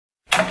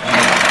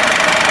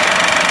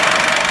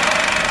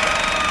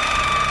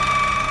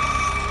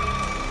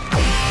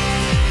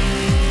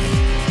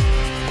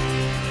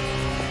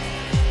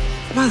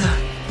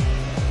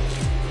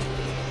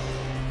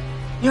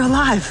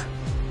alive.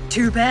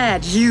 Too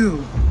bad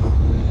you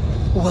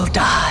will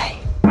die.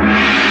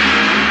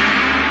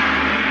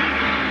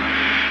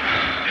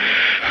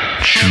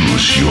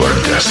 Choose your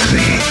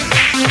destiny.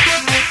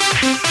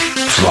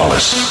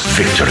 Flawless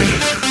victory.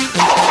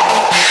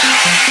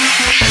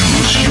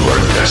 Choose your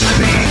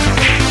destiny.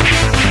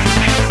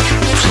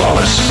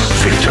 Flawless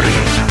victory.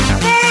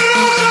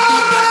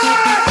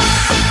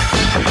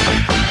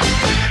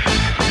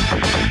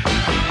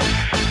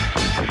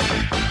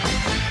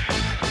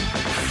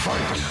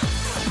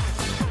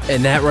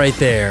 And that right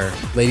there,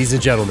 ladies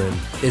and gentlemen,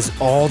 is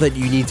all that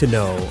you need to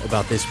know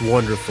about this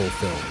wonderful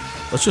film.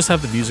 Let's just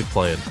have the music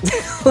playing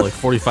for like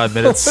 45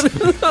 minutes,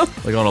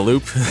 like on a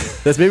loop.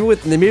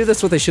 Maybe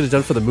that's what they should have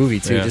done for the movie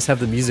too. Yeah. Just have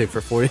the music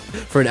for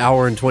an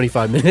hour and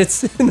 25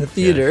 minutes in the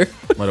theater.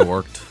 Yeah, might have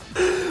worked.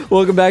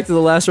 Welcome back to the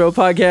Last Row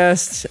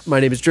Podcast. My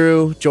name is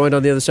Drew, joined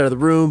on the other side of the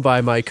room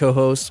by my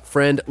co-host,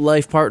 friend,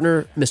 life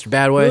partner, Mr.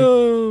 Badway.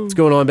 Whoa. What's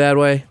going on,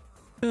 Badway?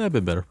 Yeah, I've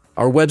been better.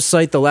 Our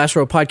website,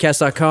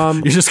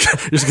 thelastrowpodcast.com. You're just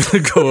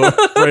gonna go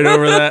right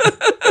over that.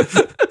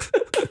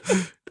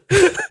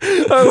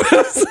 Our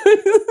website.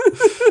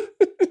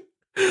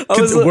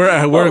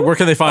 Where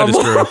can they find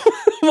us, Drew?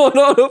 I'm on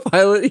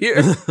autopilot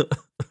here.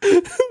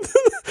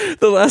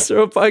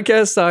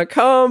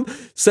 TheLastRowPodcast.com.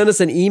 Send us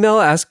an email.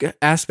 Ask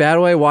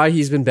Badway why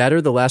he's been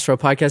better.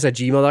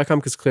 TheLastRowPodcast@gmail.com,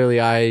 because clearly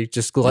I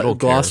just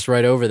glossed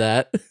right over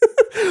that.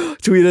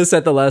 Tweet us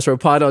at The Last Row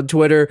Pod on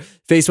Twitter,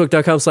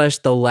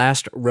 Facebook.com/The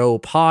Last Row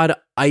Pod,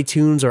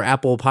 iTunes or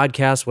Apple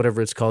Podcasts,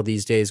 whatever it's called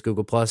these days,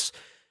 Google Plus,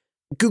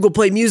 Google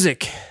Play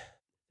Music.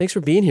 Thanks for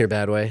being here,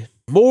 Badway.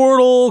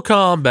 Mortal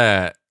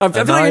Kombat. I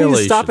feel like I need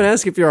to stop and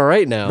ask if you're all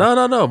right now.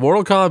 No.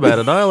 Mortal Kombat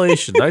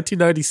Annihilation,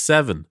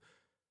 1997.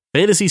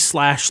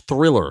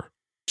 Fantasy/thriller.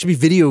 Should be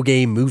video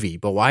game movie,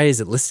 but why is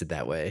it listed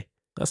that way?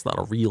 That's not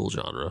a real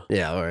genre.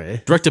 Yeah, all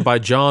right. Directed by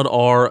John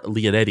R.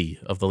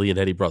 Leonetti of the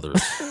Leonetti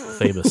brothers.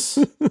 Famous.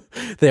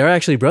 They are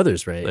actually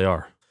brothers, right? They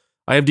are.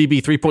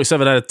 IMDb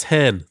 3.7 out of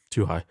 10.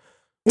 Too high.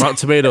 Rotten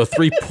Tomato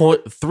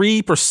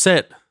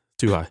 3.3%.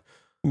 Too high.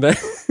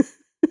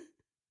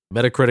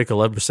 Metacritic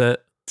 11%.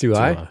 Too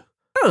high? I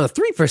don't know.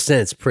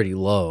 3% is pretty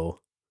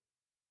low.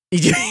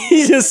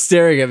 He's just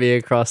staring at me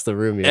across the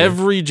room here.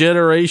 Every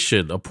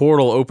generation, a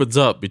portal opens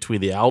up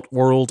between the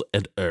Outworld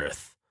and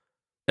Earth.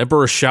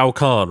 Emperor Shao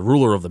Kahn,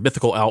 ruler of the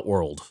mythical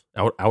Outworld.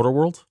 Outer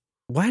World?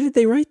 Why did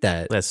they write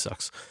that? That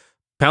sucks.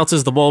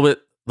 Pounces the moment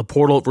the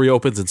portal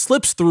reopens and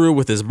slips through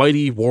with his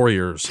mighty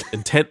warriors.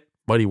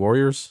 Mighty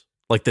warriors?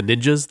 Like the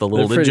ninjas, the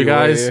little ninja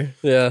guys? Warrior.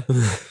 Yeah.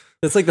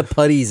 It's like the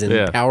putties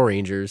in Power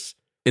Rangers.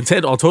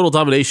 Intent on total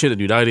domination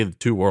and uniting the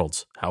two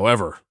worlds.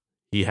 However,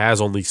 he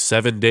has only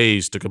 7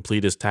 days to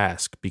complete his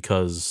task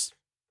because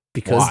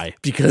why?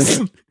 Because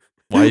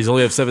why does he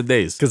only have 7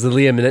 days? Because the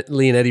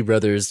Leonetti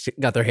brothers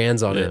got their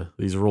hands on it.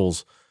 These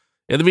rules.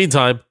 In the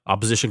meantime,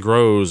 opposition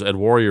grows and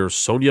warriors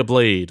Sonya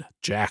Blade,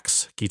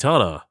 Jax,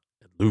 Kitana,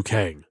 and Liu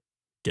Kang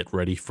get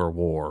ready for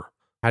war.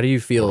 How do you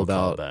feel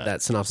about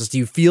that synopsis? Do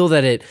you feel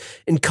that it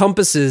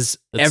encompasses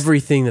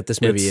everything that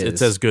this movie is?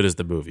 It's as good as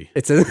the movie.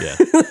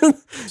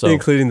 So,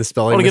 including the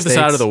spelling mistakes. I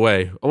want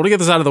to get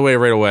this out of the way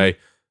right away.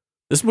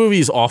 This movie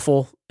is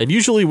awful, and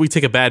usually we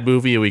take a bad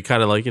movie and we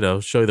kind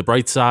of show you the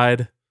bright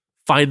side,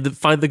 find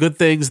the good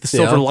things, the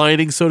silver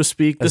lining, so to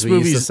speak. This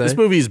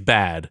movie is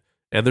bad,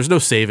 and there's no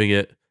saving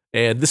it.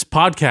 And this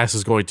podcast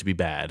is going to be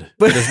bad.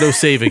 But there's no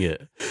saving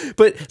it.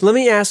 But let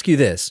me ask you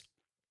this.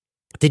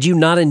 Did you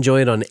not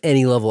enjoy it on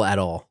any level at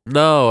all?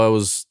 No,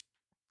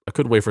 I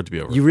couldn't wait for it to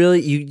be over. You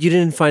really you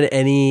didn't find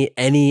any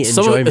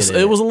enjoyment in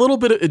it? It was a little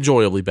bit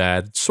enjoyably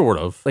bad, sort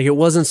of. Like it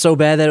wasn't so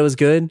bad that it was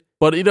good?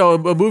 But a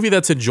movie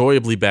that's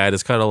enjoyably bad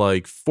is kind of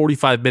like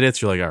 45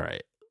 minutes. You're like, all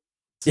right,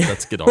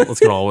 let's get on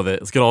with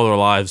it. Let's get on with our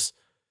lives.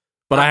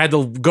 But I had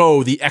to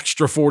go the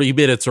extra 40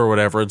 minutes or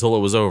whatever until it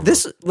was over.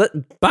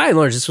 By and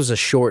large, this was a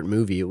short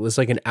movie. It was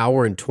like an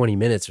hour and 20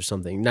 minutes or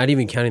something, not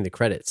even counting the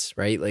credits,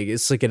 right? Like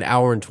it's like an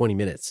hour and 20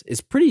 minutes. It's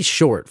pretty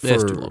short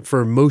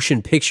for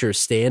motion picture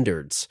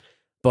standards.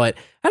 But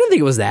I don't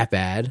think it was that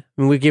bad.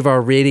 I mean, we gave our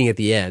rating at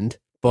the end,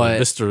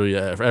 but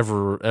Mr.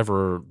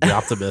 Ever the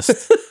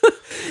optimist.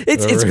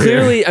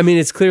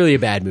 It's clearly a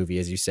bad movie,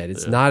 as you said.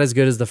 It's not as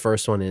good as the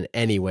first one in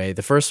any way.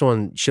 The first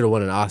one should have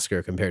won an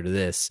Oscar compared to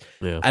this.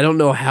 Yeah. I don't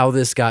know how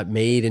this got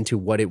made into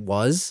what it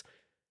was.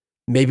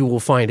 Maybe we'll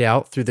find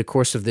out through the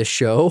course of this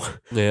show.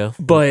 Yeah.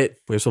 But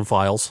we have some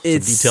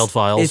detailed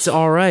files. It's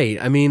all right.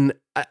 I mean,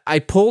 I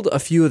pulled a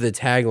few of the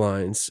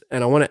taglines,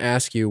 and I want to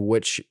ask you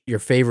which your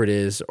favorite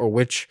is or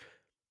which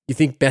you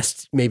think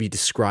best maybe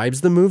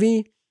describes the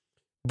movie.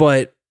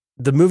 But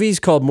the movie's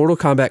called Mortal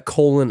Kombat: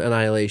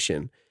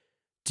 Annihilation.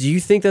 Do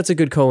you think that's a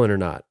good colon or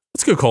not?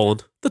 It's a good colon.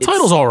 The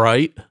title's all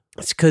right.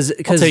 It's because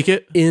I'll take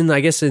it. In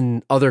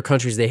other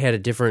countries they had a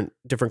different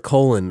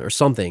colon or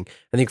something.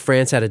 I think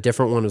France had a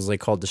different one. It was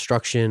like called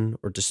Destruction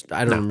or just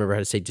I don't remember how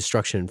to say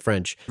destruction in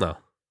French. No,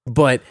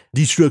 but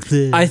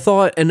Destruction. I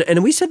thought,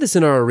 and we said this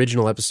in our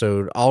original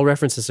episode. I'll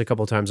reference this a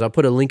couple of times. I'll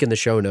put a link in the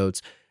show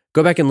notes.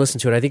 Go back and listen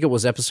to it. I think it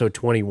was episode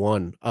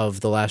 21 of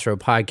the Last Row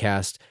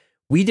Podcast.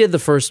 we did the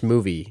first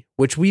movie,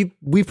 which we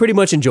pretty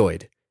much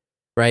enjoyed,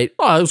 right?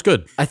 Oh, it was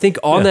good. I think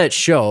on that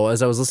show,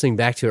 as I was listening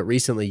back to it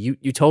recently,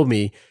 you told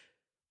me,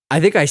 I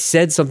think I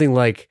said something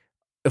like,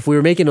 if we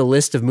were making a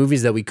list of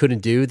movies that we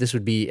couldn't do, this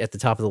would be at the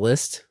top of the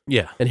list.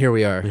 Yeah. And here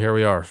we are. Here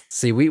we are.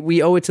 See,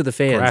 we owe it to the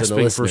fans and the Grasping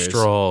listeners. for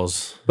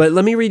straws. But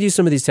let me read you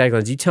some of these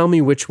taglines. You tell me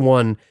which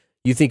one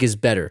you think is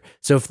better.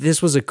 So if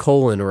this was a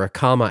colon or a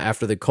comma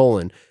after the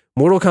colon,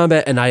 Mortal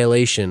Kombat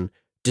Annihilation,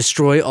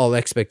 destroy all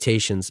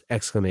expectations,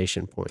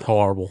 exclamation point.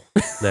 Horrible.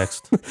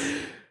 Next.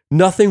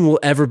 Nothing will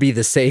ever be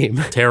the same.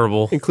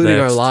 Terrible. Including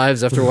Next. our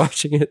lives after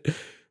watching it.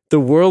 The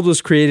world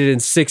was created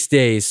in 6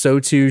 days, so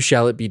too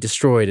shall it be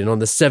destroyed. And on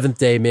the 7th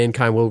day,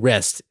 mankind will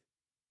rest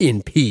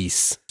in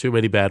peace. Too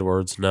many bad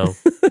words. No.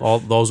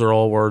 Those are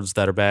all words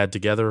that are bad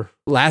together.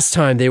 Last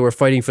time they were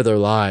fighting for their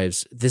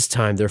lives. This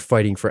time they're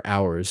fighting for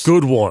ours.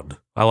 Good one.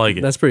 I like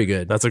it. That's pretty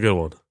good. That's a good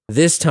one.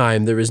 This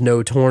time there is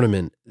no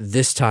tournament.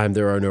 This time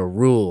there are no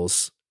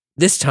rules.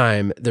 This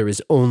time there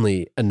is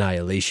only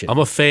annihilation. I'm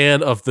a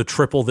fan of the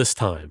triple this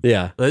time.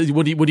 Yeah.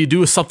 When you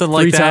do something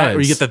like 3 that, times.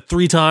 or you get the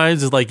 3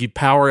 times, it's like you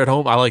power at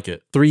home. I like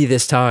it. 3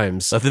 this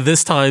times. I think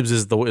this times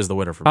is the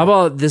winner for me. How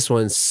about this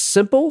one?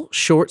 Simple,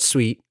 short,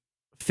 sweet,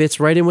 fits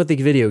right in with the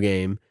video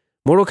game.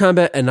 Mortal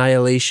Kombat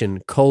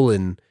Annihilation,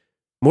 Mortal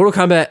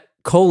Kombat,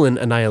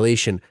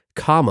 Annihilation,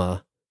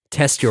 comma,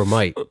 test your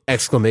might,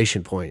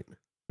 exclamation point.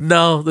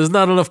 No, there's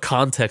not enough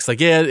context. Like,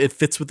 yeah, it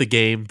fits with the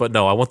game, but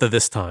no, I want the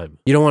this time.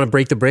 You don't want to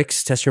break the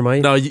bricks, test your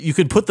might? No, you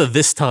could put the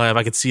this time.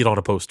 I could see it on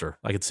a poster.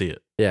 I could see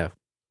it. Yeah.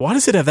 Why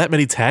does it have that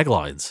many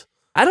taglines?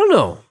 I don't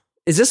know.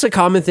 Is this a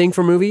common thing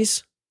for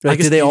movies? I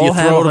guess do they you all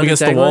have throw 100 them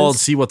against the wall taglines? and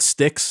see what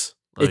sticks?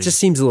 It just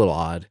seems a little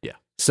odd. Yeah.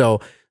 So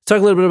let's talk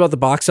a little bit about the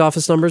box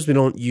office numbers. We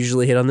don't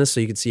usually hit on this, so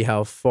you can see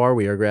how far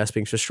we are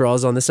grasping for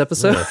straws on this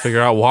episode. Yeah,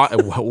 figure out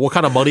what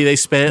kind of money they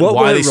spent, What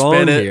why went they spent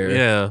wrong it. here?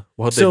 Yeah,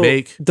 what So they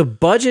make. the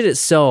budget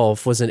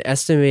itself was an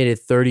estimated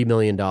 $30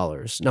 million.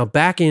 Now,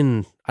 back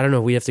in, I don't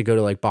know, we have to go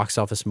to like Box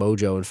Office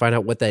Mojo and find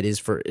out what that is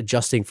for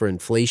adjusting for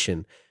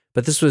inflation.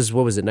 But this was,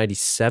 what was it,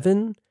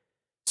 97?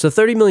 So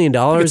 $30 million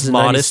It's in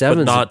modest, 97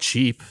 but 's not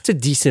cheap. it's a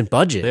decent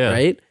budget, Yeah,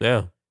 right?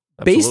 Yeah.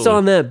 Based absolutely.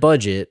 on that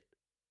budget,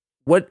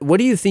 what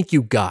do you think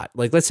you got?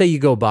 Like, let's say you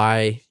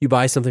buy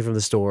something from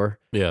the store.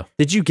 Yeah.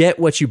 Did you get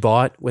what you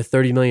bought with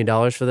 $30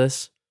 million for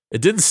this?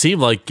 It didn't seem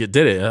like it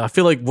did it. I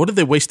feel like, what did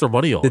they waste their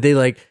money on? Did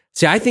they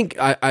see, I think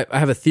I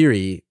have a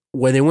theory.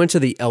 When they went to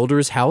the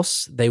elder's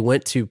house, they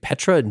went to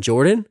Petra and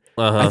Jordan.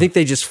 Uh-huh. I think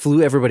they just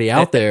flew everybody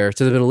out there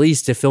to the Middle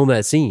East to film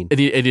that scene. And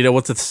you know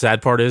what the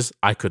sad part is?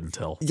 I couldn't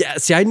tell. Yeah,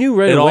 see, I knew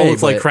right It away. all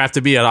looked like but- crap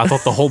to me, and I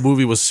thought the whole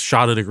movie was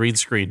shot in a green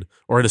screen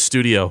or in a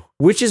studio.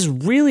 Which is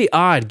really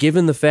odd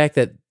given the fact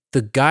that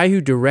the guy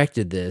who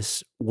directed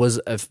this was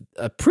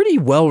a pretty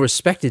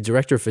well-respected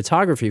director of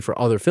photography for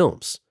other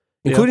films,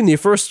 including the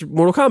first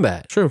Mortal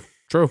Kombat. True.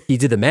 He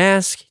did The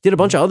Mask, he did a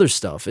bunch of other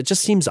stuff. It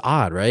just seems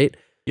odd, right?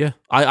 Yeah,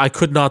 I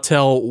could not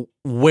tell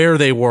where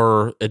they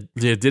were. It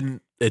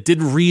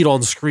didn't read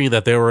on screen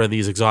that they were in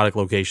these exotic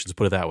locations.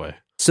 Put it that way.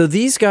 So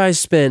these guys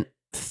spent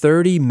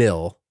 30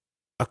 mil,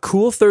 a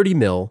cool 30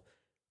 mil.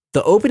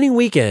 The opening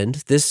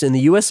weekend, this in the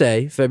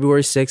USA,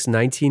 February 6,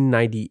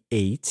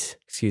 1998,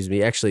 excuse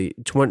me, actually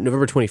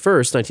November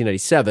 21st,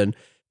 1997,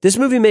 this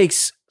movie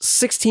makes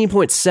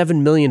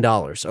 $16.7 million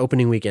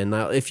opening weekend.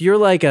 Now, if you're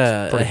like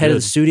a head of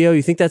the studio,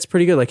 you think that's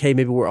pretty good? Like, hey,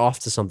 maybe we're off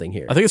to something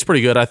here. I think it's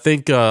pretty good. I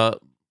think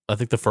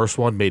the first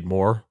one made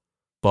more,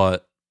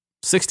 but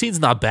 16's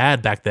not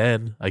bad back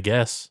then, I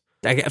guess.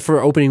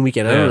 For opening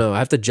weekend, I Yeah. don't know. I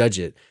have to judge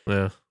it.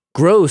 Yeah.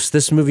 Gross,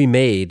 this movie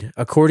made,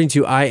 according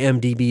to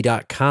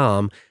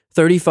IMDb.com,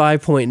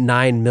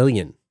 $35.9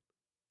 million.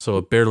 So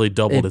it barely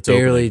doubled its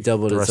barely opening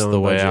doubled the its rest of own the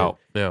way budget. out.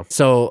 Yeah.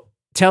 So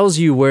tells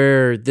you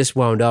where this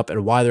wound up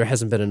and why there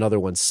hasn't been another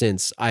one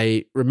since.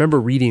 I remember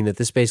reading that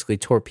this basically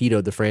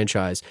torpedoed the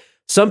franchise.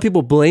 Some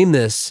people blame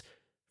this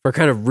for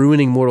kind of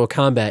ruining Mortal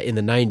Kombat in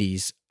the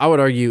 90s. I would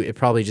argue it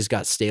probably just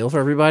got stale for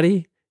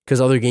everybody because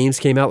other games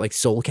came out like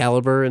Soul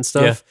Calibur and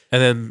stuff. Yeah.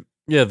 And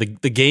then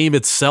the game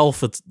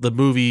itself, it's the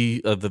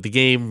movie, the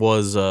game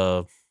was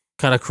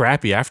kind of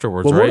crappy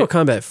afterwards, Well, right?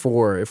 Mortal Kombat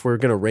 4, if we're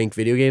going to rank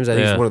video games, I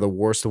think Yeah. it's one of the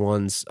worst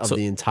ones of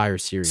the entire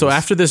series. So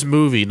after this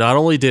movie, not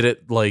only did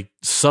it like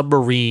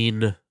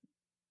submarine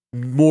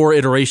more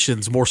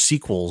iterations, more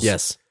sequels.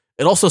 Yes.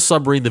 It also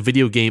submarined the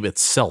video game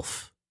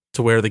itself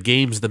to where the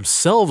games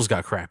themselves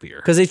got crappier.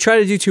 Because they try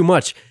to do too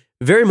much.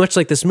 Very much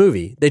like this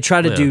movie. They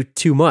try to Yeah. do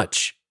too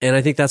much. And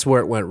I think that's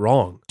where it went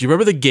wrong. Do you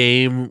remember the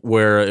game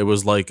where it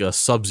was like a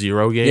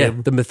Sub-Zero game? Yeah,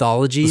 the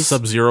mythologies. The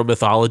Sub-Zero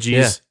mythologies.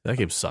 Yeah. That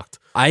game sucked.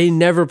 I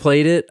never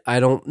played it. I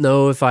don't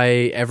know if I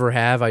ever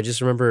have. I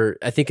just remember,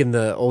 I think in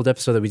the old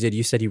episode that we did,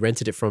 you said you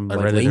rented it from I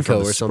like rented it from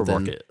Linko the or something.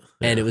 supermarket.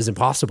 And Yeah. it was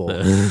impossible.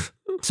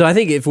 So I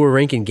think if we're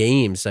ranking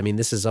games, I mean,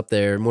 this is up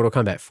there. Mortal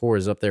Kombat 4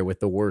 is up there with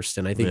the worst.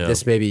 And I think Yeah.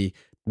 this maybe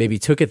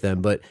took it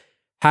then. But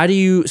how do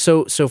you,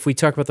 so if we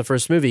talk about the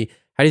first movie,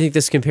 how do you think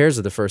this compares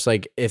to the first?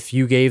 Like, if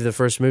you gave the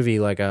first movie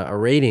like a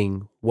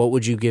rating, what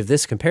would you give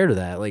this compared to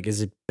that? Like,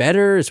 is it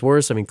better? It's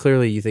worse? I mean,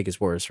 clearly you think it's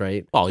worse,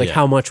 right? Oh, like, yeah.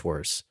 how much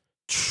worse?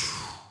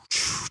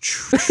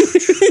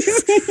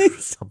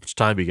 How much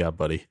time you got,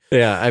 buddy?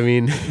 Yeah, I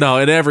mean, no,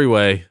 in every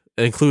way,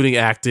 including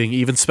acting,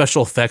 even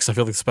special effects. I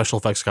feel like special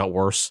effects got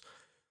worse.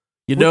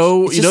 You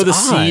know the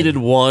scene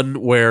in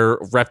 1 where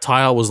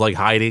Reptile was like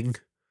hiding.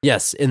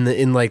 Yes, in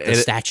the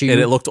statue, and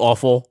it looked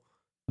awful.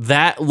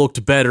 That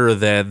looked better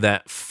than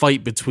that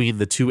fight between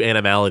the two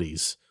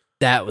animalities.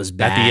 That was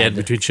bad. At the end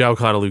between Shao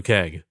Kahn and Liu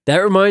Kang. That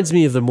reminds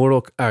me of the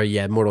Mortal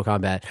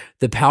Kombat,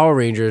 the Power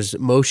Rangers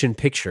motion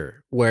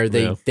picture where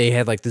they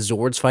had like the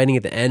Zords fighting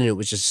at the end, and it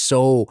was just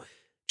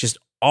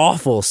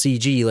awful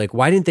CG. Like,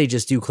 why didn't they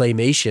just do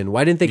claymation?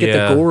 Why didn't they get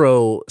the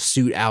Goro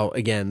suit out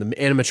again, the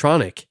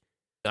animatronic?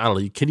 I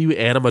don't know. Can you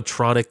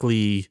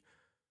animatronically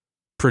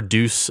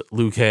produce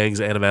Liu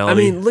Kang's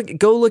animality? I mean,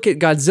 go look at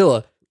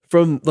Godzilla.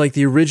 From like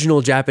the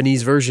original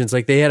Japanese versions,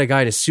 like they had a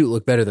guy in a suit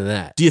look better than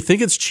that. Do you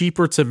think it's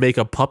cheaper to make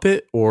a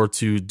puppet or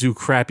to do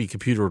crappy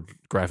computer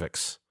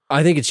graphics?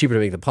 I think it's cheaper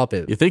to make the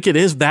puppet. You think it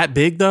is that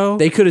big though?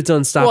 They could have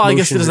done stop motion. Well, I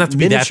guess it doesn't have to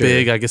be that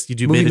big. I guess you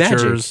do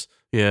miniatures.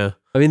 Magic. Yeah.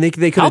 I mean, they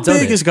could have done it. How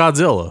big is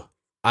Godzilla?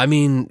 I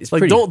mean, it's like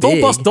pretty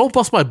big. Don't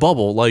bust my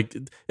bubble. Like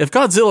if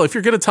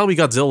you're gonna tell me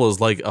Godzilla is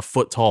like a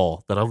foot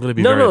tall, then I'm gonna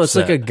be very upset. It's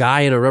like a guy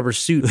in a rubber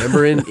suit.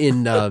 Remember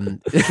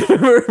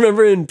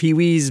in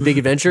Pee-wee's Big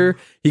Adventure,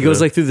 he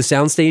goes like through the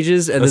sound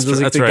stages, and then there's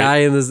like the guy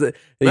in this.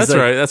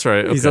 That's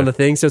right. He's on the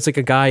thing, so it's like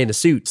a guy in a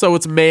suit. So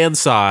it's man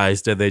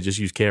sized, and they just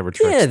use camera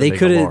tricks. Yeah, they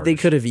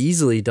could have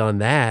easily done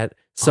that.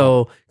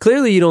 So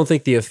clearly, you don't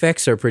think the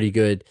effects are pretty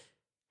good.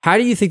 How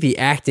do you think the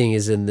acting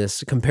is in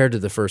this compared to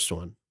the first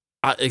one?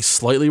 It's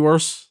slightly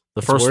worse.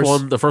 The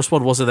first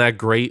one wasn't that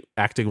great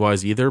acting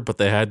wise either, but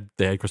they had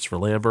Christopher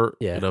Lambert,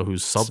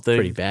 who's something.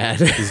 Pretty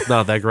bad. He's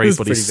not that great,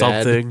 but he's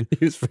something.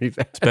 He was pretty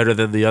bad. It's better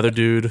than the other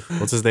dude.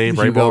 What's his name?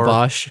 Hugo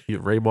Bosch.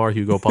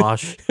 Hugo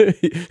Bosch.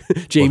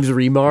 James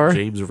Remar.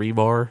 James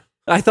Remar.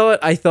 I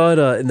thought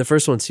in the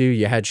first one too,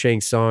 you had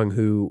Shang Tsung,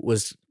 who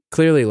was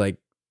clearly like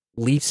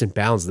leaps and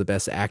bounds the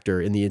best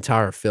actor in the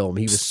entire film.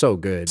 He was so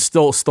good.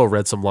 Still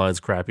read some lines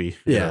crappy.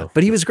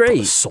 But he was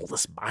great.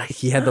 Soulless mind.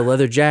 He had the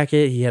leather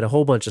jacket. He had a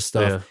whole bunch of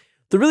stuff. Yeah.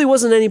 There really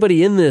wasn't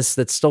anybody in this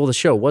that stole the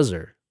show, was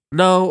there?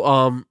 No.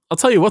 I'll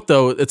tell you what,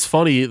 though. It's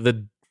funny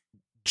that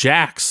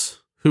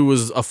Jax, who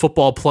was a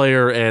football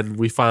player and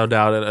we found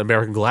out an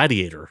American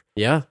Gladiator.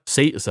 Yeah.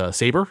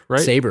 Saber, right?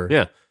 Saber.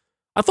 Yeah.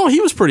 I thought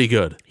he was pretty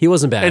good. He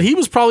wasn't bad. And he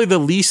was probably the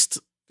least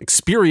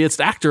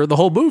experienced actor in the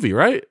whole movie,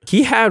 right?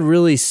 He had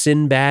really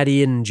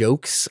Sinbadian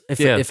jokes,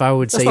 if I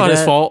would say that. That's not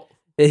his fault.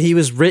 He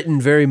was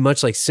written very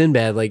much like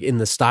Sinbad, like in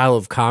the style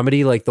of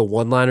comedy, like the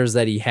one-liners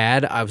that he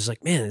had. I was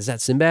like, man, is that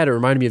Sinbad? It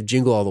reminded me of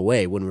Jingle All the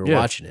Way when we were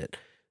watching it.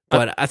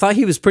 But I thought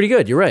he was pretty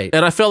good. You're right.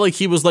 And I felt like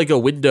he was like a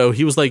window.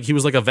 He was like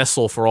a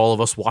vessel for all of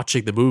us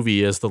watching the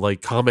movie as to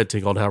like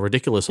commenting on how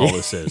ridiculous all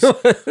this is.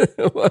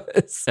 It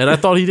was. And I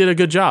thought he did a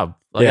good job.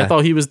 Like I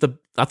thought he was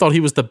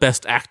the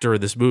best actor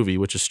in this movie,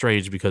 which is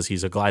strange because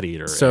he's a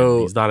gladiator. So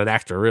and he's not an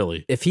actor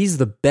really. If he's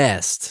the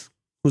best,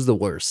 who's the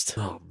worst?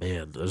 Oh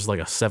man, there's like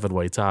a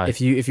 7-way tie.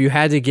 If you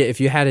had to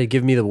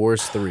give me the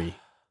worst three.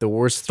 The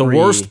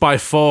worst by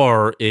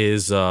far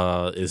is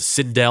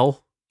Sindel.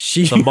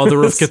 She the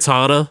mother of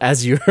Katana,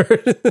 as you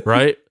heard,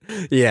 right?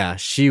 Yeah,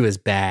 she was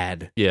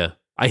bad. Yeah,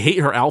 I hate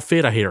her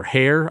outfit. I hate her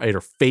hair. I hate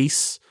her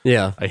face.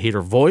 Yeah, I hate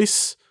her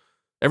voice.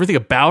 Everything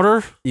about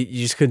her. You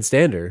just couldn't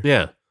stand her.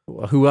 Yeah.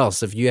 Who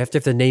else? If you have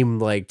to name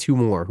like two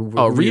more,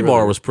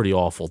 Remar was pretty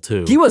awful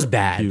too. He was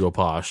bad. Hugo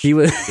Bosch. He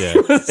was, yeah,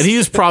 and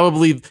he's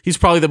probably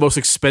the most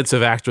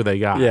expensive actor they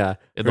got. Yeah,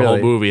 in the whole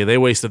movie, and they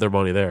wasted their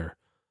money there.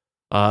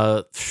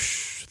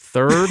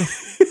 Third,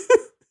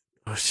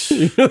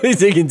 you're really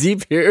digging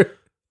deep here.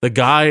 The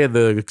guy in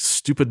the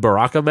stupid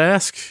Baraka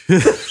mask.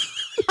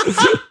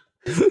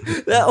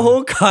 That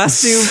whole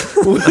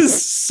costume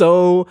was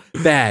so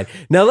bad.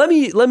 Now let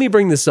me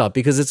bring this up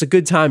because it's a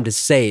good time to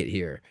say it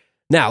here.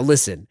 Now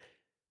listen,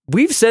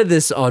 we've said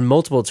this on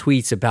multiple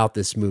tweets about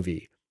this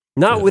movie.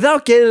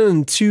 Without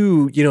getting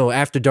too,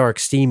 after dark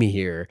steamy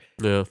here.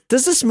 Yeah.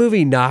 Does this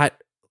movie not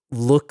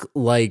look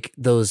like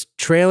those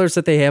trailers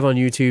that they have on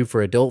YouTube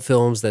for adult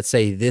films that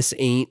say this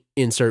ain't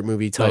insert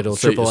movie title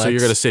triple X? So you're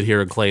going to sit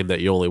here and claim that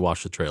you only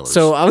watch the trailers.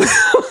 So I'm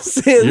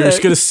saying you're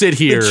just going to sit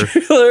here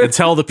and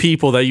tell the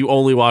people that you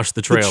only watch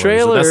the trailers.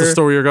 That's the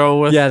story you're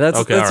going with? Yeah,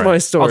 that's my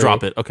story. I'll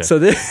drop it. Okay. So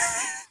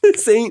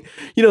this ain't,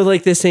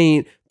 this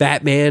ain't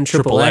Batman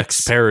triple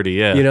X parody,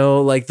 yeah.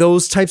 Like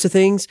those types of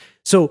things.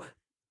 So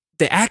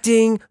the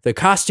acting, the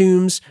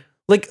costumes,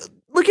 like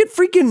look at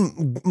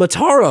freaking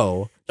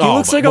Motaro. He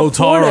looks like a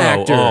porn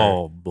actor.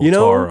 Oh,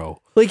 Motaro.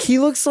 Like he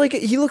looks like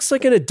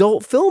an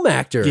adult film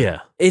actor. Yeah.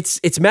 It's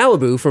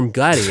Malibu from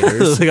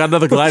Gladiators. They got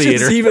another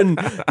Gladiator. Which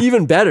is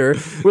even better.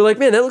 We're like,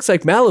 man, that looks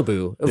like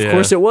Malibu. Of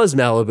course it was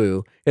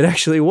Malibu. It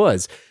actually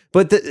was.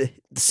 But the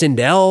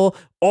Sindel,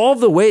 all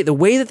the way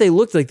that they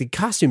looked, like the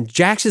costume,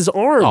 Jax's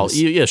arms. Oh,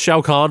 yeah,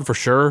 Shao Kahn for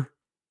sure.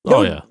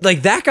 Oh, yeah.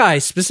 Like that guy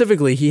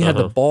specifically, he had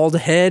the bald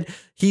head.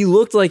 He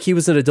looked like he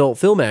was an adult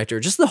film actor.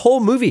 Just the whole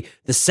movie,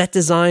 the set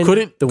design,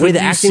 the way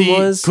the acting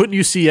was. Couldn't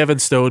you see Evan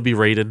Stone be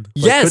Raiden?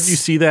 Yes. Couldn't you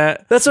see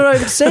that? That's what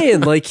I'm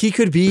saying. Like he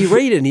could be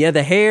Raiden. He had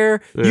the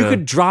hair. Yeah. You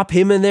could drop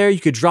him in there. You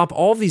could drop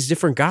all these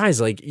different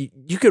guys. Like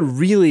you could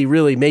really,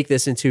 really make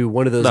this into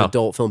one of those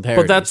adult film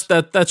parodies.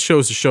 But that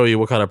shows to show you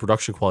what kind of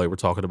production quality we're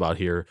talking about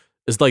here.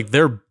 Is like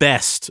their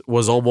best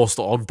was almost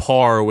on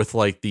par with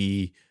like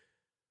the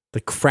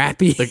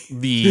crappy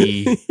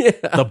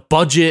the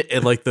budget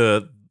and like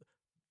the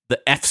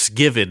F's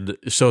given,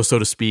 so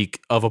to speak,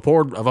 of a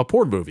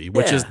porn movie,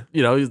 which is,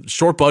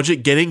 short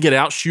budget, get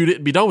out, shoot it,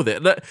 and be done with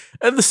it.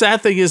 And the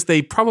sad thing is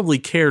they probably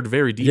cared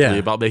very deeply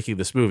about making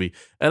this movie.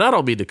 And I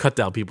don't mean to cut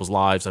down people's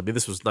lives. I mean,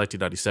 this was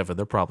 1997.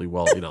 They're probably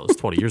it's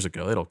 20 years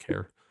ago. They don't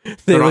care.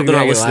 They're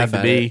not listening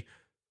to me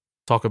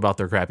talk about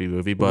their crappy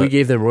movie. But we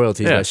gave them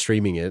royalties by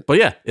streaming it. But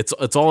yeah, it's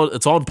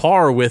on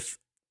par with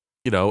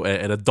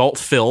an adult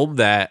film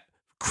that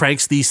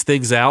cranks these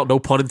things out, no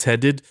pun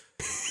intended.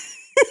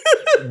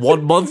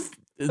 1 month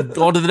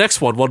on to the next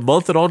one, 1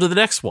 month and on to the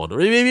next one, or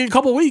maybe in a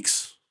couple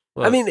weeks.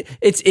 I mean,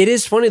 it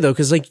is funny though,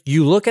 because like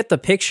you look at the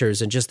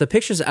pictures and just the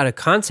pictures out of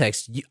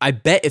context. I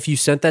bet if you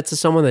sent that to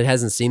someone that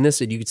hasn't seen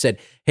this and you could said,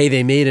 "Hey,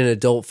 they made an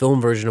adult film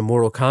version of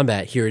Mortal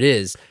Kombat. Here it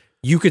is."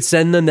 You could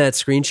send them that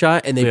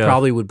screenshot and they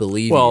probably would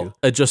believe you. Well,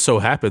 it just so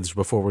happens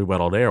before we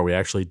went on air, we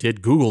actually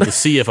did Google to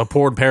see if a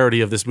porn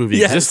parody of this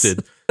movie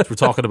existed. We're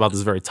talking about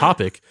this very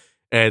topic.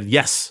 And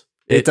yes,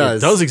 it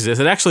does. It does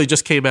exist. It actually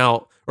just came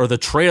out, or the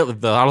trailer,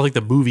 I don't think the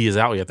movie is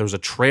out yet. There was a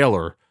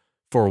trailer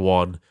for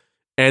one.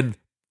 And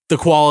the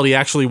quality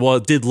actually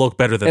did look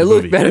better than the movie.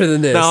 It looked better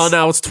than this.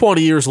 Now it's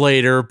 20 years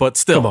later, but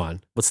still. Come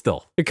on. But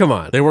still. Come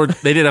on. They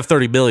didn't have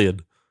 30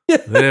 million. They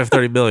didn't have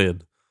 30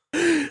 million.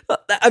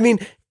 I mean,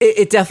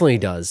 it definitely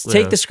does.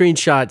 Take the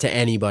screenshot to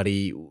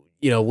anybody.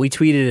 We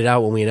tweeted it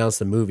out when we announced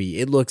the movie.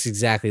 It looks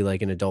exactly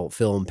like an adult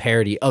film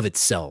parody of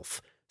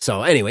itself.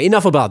 So anyway,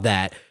 enough about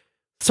that.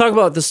 Let's talk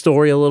about the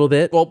story a little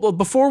bit. Well,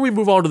 before we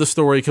move on to the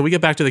story, can we get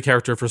back to the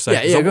character for a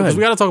second? Yeah, go ahead.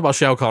 We got to talk about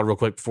Shao Kahn real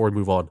quick before we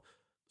move on.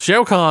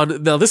 Shao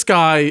Kahn, now this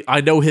guy, I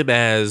know him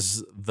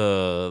as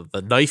the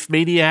knife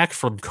maniac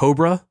from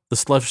Cobra, the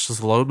Sylvester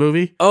Stallone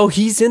movie. Oh,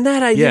 he's in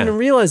that? I didn't even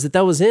realize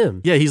that was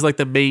him. Yeah, he's like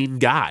the main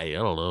guy. I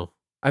don't know.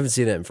 I haven't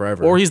seen that in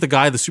forever. Or he's the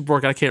guy, the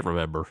supermarket. I can't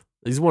remember.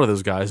 He's one of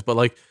those guys. But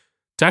like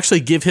to actually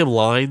give him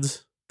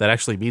lines that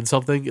actually mean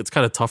something, it's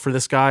kind of tough for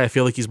this guy. I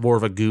feel like he's more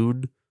of a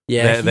goon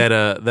than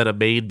a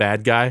main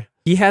bad guy.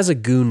 He has a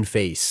goon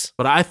face.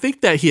 But I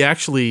think that he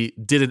actually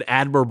did an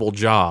admirable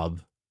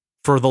job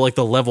for the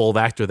level of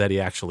actor that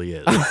he actually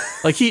is.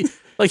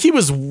 he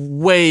was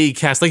way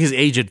cast. Like his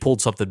agent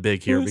pulled something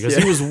big here because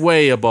he was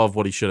way above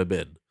what he should have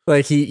been.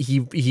 Like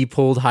he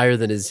pulled higher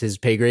than his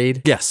pay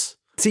grade. Yes.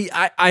 See,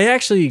 I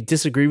actually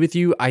disagree with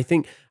you. I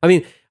think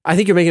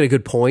you're making a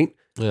good point,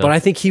 but I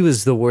think he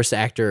was the worst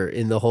actor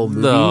in the whole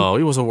movie. No,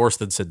 he wasn't worse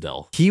than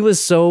Sindel. He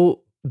was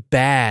so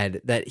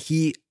bad that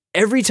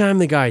every time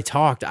the guy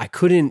talked, I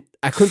couldn't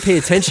pay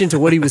attention to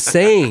what he was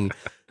saying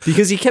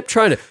because he kept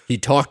he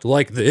talked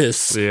like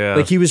this. Yeah.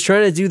 Like he was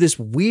trying to do this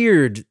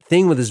weird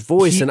thing with his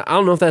voice. And I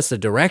don't know if that's the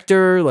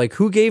director. Like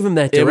who gave him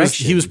that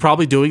direction? He was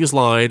probably doing his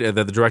line and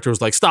then the director was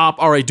like, stop.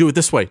 All right, do it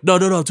this way. No,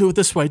 do it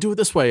this way. Do it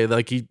this way. And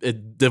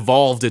it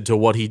devolved into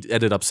what he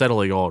ended up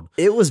settling on.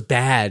 It was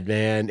bad,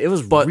 man. It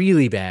was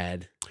really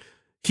bad.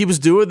 He was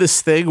doing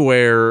this thing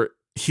where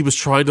he was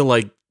trying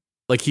to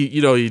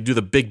you do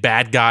the big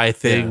bad guy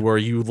thing where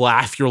you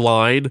laugh your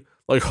line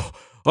like,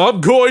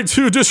 I'm going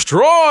to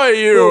destroy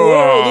you. The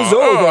world is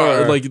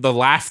over. Like the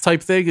laugh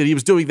type thing. And he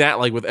was doing that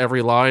with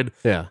every line.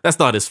 Yeah. That's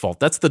not his fault.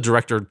 That's the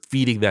director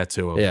feeding that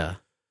to him. Yeah.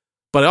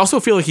 But I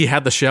also feel like he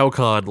had the Shao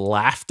Kahn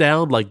laugh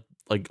down like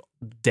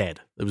dead.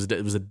 It was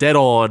a dead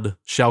on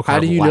Shao Kahn. How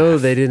do you laugh. know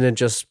they didn't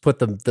just put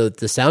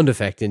the sound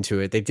effect into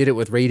it? They did it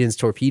with Raiden's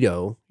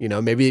torpedo.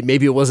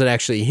 Maybe it wasn't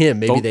actually him.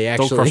 Maybe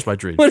don't crush my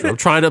dreams. I'm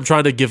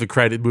trying to give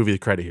the movie the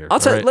credit here.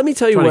 Let me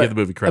tell you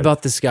what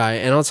about this guy,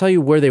 and I'll tell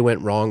you where they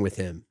went wrong with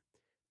him.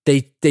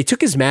 They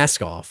took his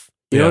mask off.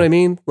 You know what I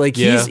mean? Like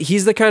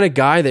he's the kind of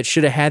guy that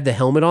should have had the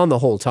helmet on the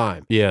whole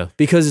time. Yeah,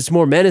 because it's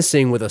more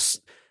menacing with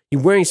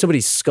you're wearing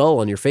somebody's skull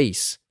on your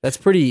face. That's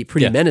pretty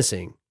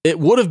menacing. It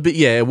would have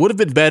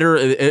been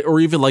better, or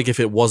even like if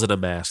it wasn't a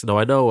mask. No,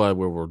 I know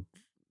we're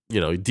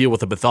deal with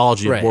the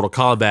mythology of Mortal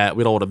Kombat.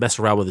 We don't want to mess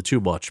around with it too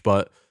much,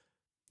 but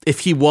if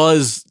he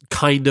was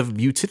kind of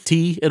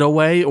mutant-y in a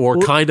way, or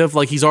kind of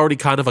like he's already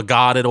kind of a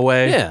god in a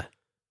way, yeah.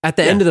 At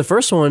the end of the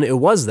first one, it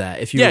was that.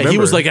 If you remember. He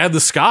was like out of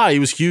the sky. He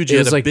was huge. He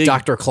was had like big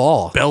Dr.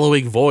 Claw,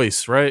 bellowing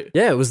voice, right?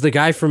 Yeah, it was the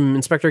guy from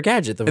Inspector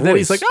Gadget. And then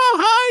he's like, "Oh,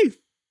 hi!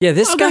 Yeah,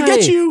 this guy. I'm gonna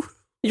get you."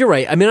 You're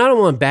right. I mean, I don't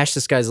want to bash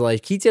this guy's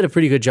life. He did a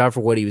pretty good job for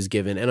what he was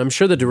given, and I'm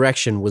sure the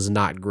direction was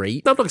not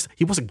great. No,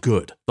 he wasn't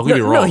good. Don't get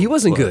me wrong. No, he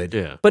wasn't good.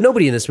 Yeah. But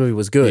nobody in this movie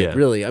was good,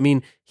 really. I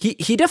mean, he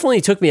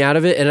definitely took me out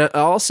of it, and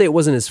I'll say it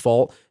wasn't his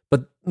fault.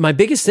 But my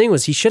biggest thing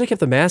was he should have kept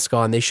the mask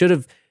on. They should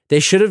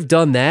have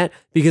done that,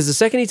 because the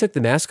second he took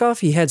the mask off,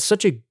 he had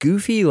such a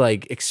goofy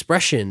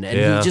expression,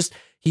 and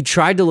he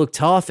tried to look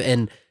tough,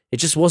 and it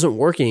just wasn't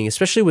working,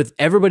 especially with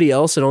everybody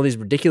else in all these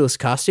ridiculous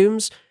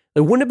costumes.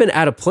 It wouldn't have been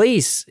out of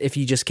place if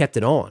he just kept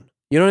it on.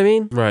 You know what I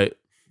mean? Right.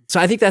 So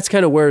I think that's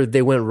kind of where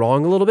they went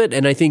wrong a little bit.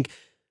 And I think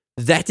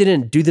that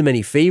didn't do them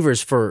any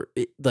favors for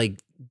like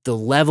the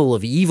level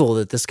of evil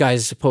that this guy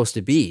is supposed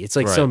to be. It's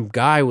like some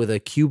guy with a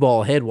cue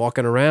ball head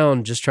walking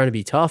around just trying to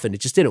be tough, and it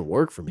just didn't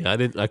work for me.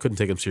 Yeah, I couldn't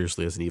take him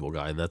seriously as an evil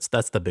guy, and that's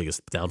the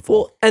biggest downfall.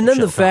 Well, and then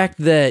the fact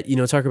that,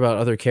 talk about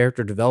other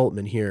character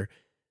development here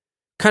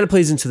kind of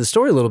plays into the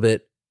story a little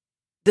bit.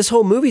 This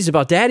whole movie's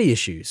about daddy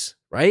issues,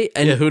 right?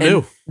 And who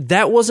knew? And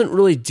that wasn't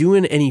really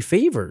doing any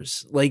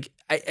favors. Like,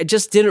 I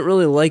just didn't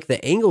really like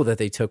the angle that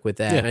they took with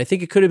that. Yeah. And I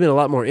think it could have been a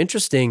lot more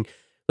interesting.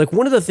 Like,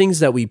 one of the things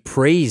that we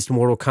praised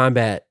Mortal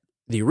Kombat,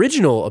 the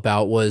original,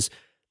 about was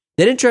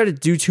they didn't try to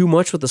do too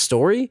much with the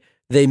story.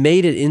 They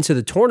made it into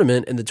the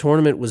tournament, and the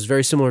tournament was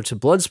very similar to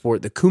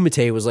Bloodsport. The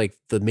Kumite was like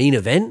the main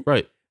event.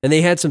 Right. And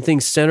they had some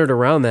things centered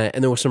around that,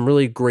 and there were some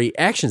really great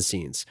action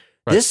scenes.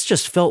 Right. This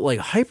just felt like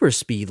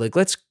hyperspeed. Like,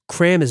 let's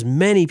cram as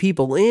many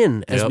people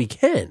in as we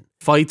can.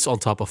 Fights on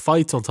top of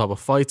fights on top of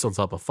fights on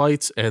top of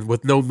fights, and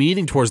with no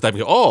meaning towards them.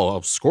 Oh,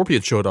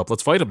 Scorpion showed up.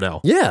 Let's fight him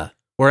now. Yeah.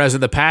 Whereas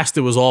in the past,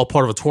 it was all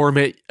part of a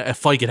tournament. A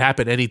fight could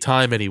happen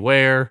anytime,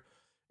 anywhere.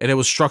 And it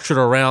was structured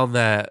around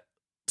that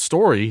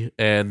story,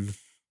 and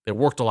it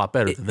worked a lot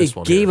better than this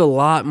one. It gave a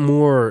lot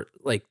more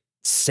like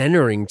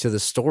centering to the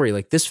story.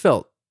 Like, this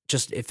felt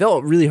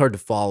really hard to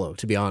follow,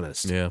 to be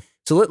honest. Yeah.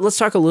 So let's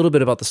talk a little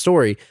bit about the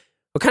story.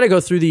 I'll kind of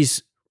go through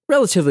these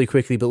relatively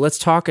quickly, but let's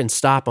talk and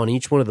stop on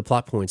each one of the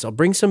plot points. I'll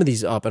bring some of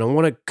these up, and I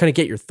want to kind of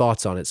get your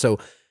thoughts on it. So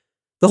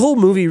the whole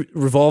movie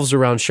revolves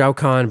around Shao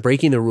Kahn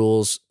breaking the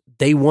rules.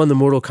 They won the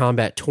Mortal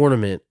Kombat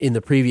tournament in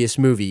the previous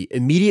movie.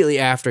 Immediately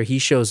after, he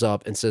shows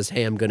up and says,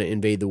 hey, I'm going to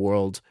invade the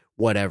world,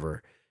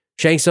 whatever.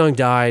 Shang Tsung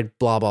died,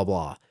 blah, blah,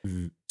 blah.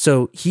 Mm-hmm.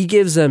 So he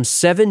gives them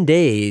 7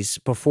 days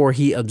before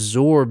he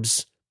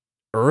absorbs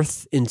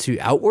Earth into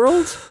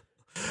Outworld.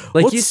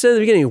 Like you said at the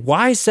beginning,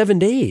 why 7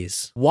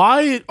 days?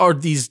 Why are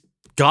these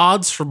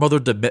gods from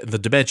the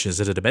dimension? Is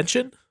it a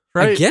dimension?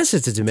 Right? I guess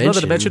it's a dimension. It's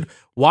another dimension.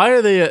 Why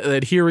are they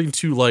adhering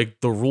to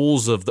like the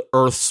rules of the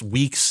Earth's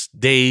weeks,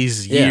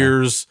 days,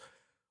 years?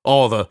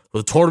 Oh,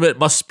 the tournament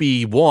must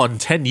be won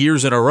 10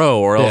 years in a row,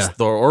 or else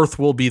the Earth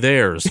will be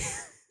theirs.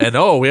 And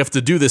we have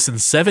to do this in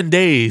 7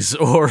 days,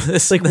 or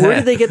this. Like, where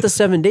did they get the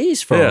 7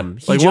 days from?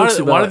 Yeah. Like,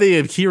 why are they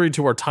adhering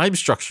to our time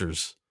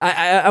structures?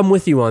 I'm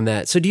with you on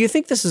that. So, do you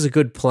think this is a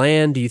good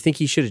plan? Do you think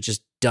he should have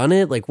just done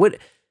it? Like, what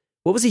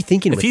was he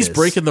thinking? If he's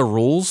breaking the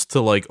rules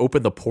to like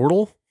open the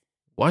portal,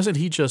 why doesn't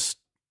he just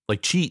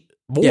like cheat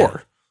more? Yeah.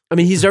 I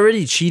mean, he's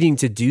already cheating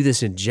to do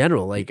this in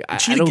general. Like, I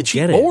don't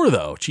get it. More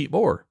though, cheat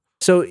more.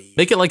 So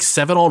make it like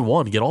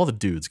 7-on-1. Get all the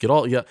dudes. You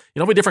know how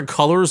many different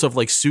colors of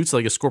like suits?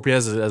 Like a Scorpion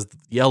has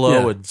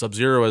yellow and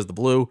Sub-Zero has the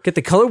blue. Get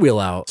the color wheel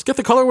out. Just get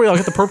the color wheel.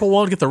 Get the purple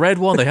one. Get the red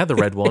one. They had the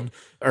red one.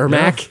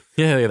 Ermac.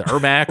 Yeah, the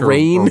Ermac or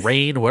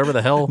Rain, whatever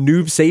the hell.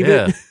 Noob Save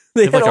It.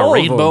 They had like a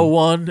rainbow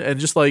one, and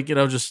just like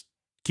just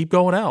keep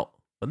going out.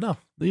 But no,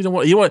 you don't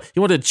want. You want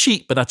to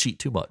cheat, but not cheat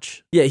too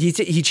much. Yeah, he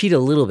cheated a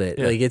little bit.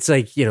 Yeah. Like, it's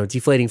like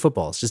deflating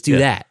footballs. Just do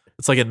that.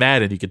 It's like in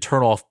Madden, you can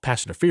turn off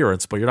pass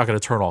interference, but you're not going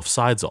to turn off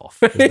sides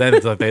off. Then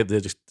it's like it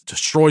just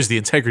destroys the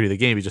integrity of the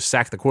game. You just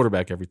sack the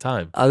quarterback every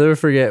time. I'll never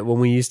forget when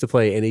we used to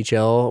play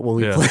NHL. When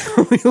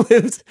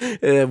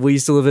we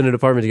used to live in an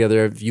apartment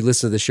together. If you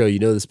listen to the show, you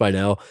know this by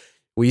now.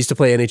 We used to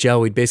play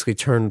NHL. We'd basically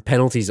turn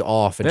penalties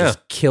off and just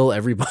kill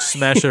everybody,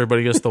 smash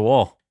everybody against the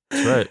wall.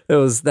 That's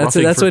right.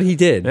 That's what he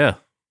did. Yeah.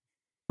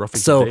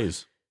 Roughing for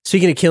days.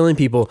 Speaking of killing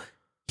people.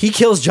 He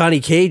kills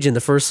Johnny Cage in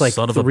the first like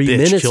 3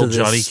 minutes of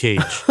Johnny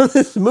Cage.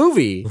 This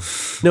movie.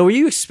 Now, were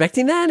you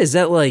expecting that? Is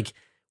that like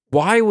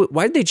why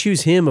did they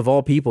choose him of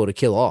all people to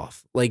kill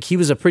off? Like, he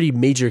was a pretty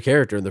major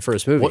character in the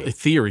first movie.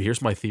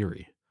 Here's my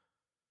theory.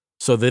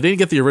 So they didn't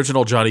get the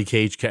original Johnny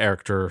Cage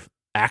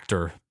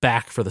actor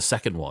back for the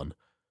second one.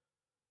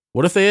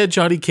 What if they had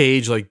Johnny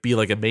Cage like be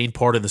like a main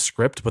part in the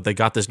script, but they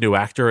got this new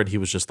actor and he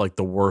was just like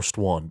the worst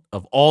one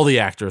of all the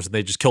actors, and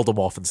they just killed him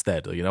off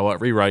instead? You know what?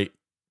 Rewrite.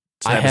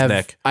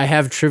 I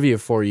have trivia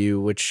for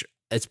you, which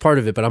it's part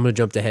of it, but I'm going to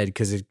jump ahead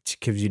because it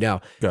gives you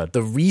now. Good.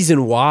 The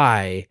reason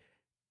why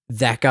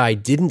that guy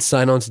didn't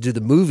sign on to do the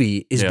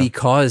movie is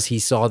because he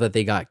saw that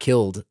they got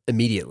killed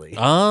immediately.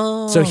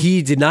 Oh. So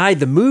he denied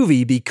the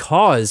movie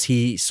because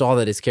he saw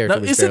that his character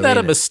was isn't that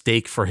a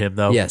mistake for him,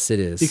 though? Yes, it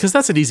is. Because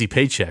that's an easy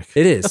paycheck.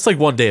 It is. That's like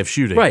one day of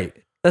shooting. Right.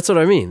 That's what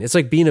I mean. It's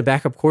like being a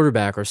backup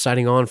quarterback or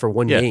signing on for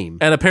one game.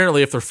 And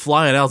apparently, if they're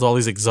flying out to all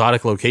these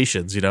exotic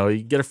locations, you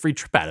get a free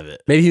trip out of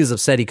it. Maybe he was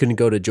upset he couldn't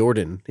go to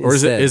Jordan. Or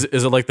is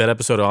it like that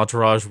episode of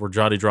Entourage where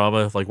Johnny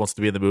Drama like wants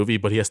to be in the movie,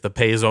 but he has to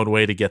pay his own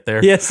way to get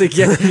there? Yes,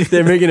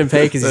 they're making him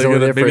pay because he's only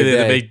there for a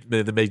day.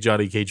 They make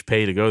Johnny Cage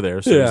pay to go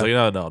there. So he's like,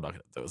 no, I'm not going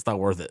to do it. It's not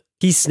worth it.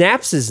 He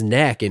snaps his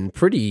neck in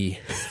pretty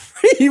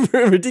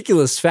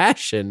ridiculous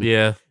fashion.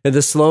 Yeah. And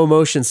the slow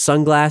motion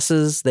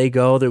sunglasses,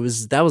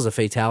 that was a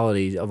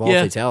fatality of all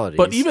fatalities.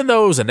 But even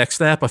though it was a neck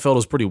snap, I felt it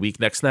was a pretty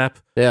weak neck snap.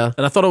 Yeah.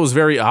 And I thought it was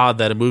very odd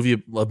that a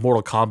movie like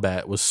Mortal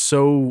Kombat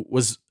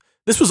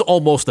this was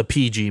almost a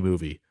PG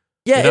movie.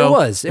 Yeah, You know? it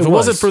was. If it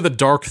wasn't for the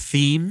dark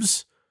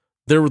themes,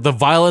 the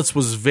violence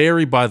was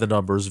very by the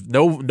numbers.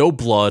 No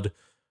blood,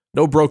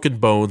 no broken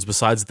bones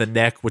besides the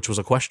neck, which was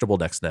a questionable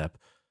neck snap.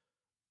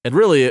 And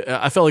really,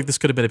 I felt like this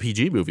could have been a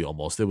PG movie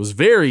almost. It was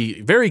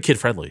very, very kid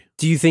friendly.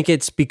 Do you think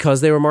it's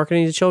because they were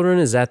marketing to children?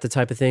 Is that the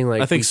type of thing?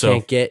 Like, I think so.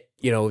 Can't get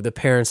the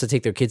parents to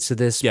take their kids to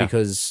this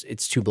because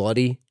it's too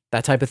bloody.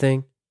 That type of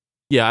thing.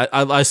 Yeah,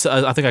 I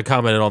think I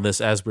commented on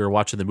this as we were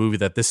watching the movie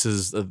that this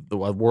is I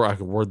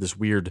could word this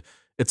weird.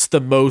 It's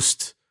the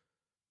most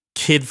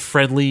kid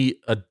friendly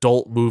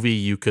adult movie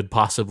you could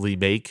possibly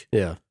make.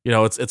 Yeah,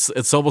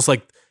 it's almost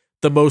like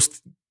the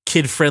most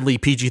kid-friendly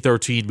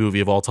PG-13 movie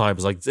of all time.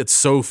 Is like it's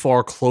so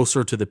far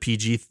closer to the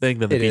PG thing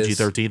than the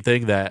PG-13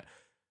 thing that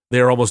they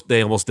almost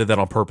did that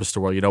on purpose to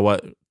where, you know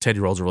what,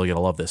 10-year-olds are really going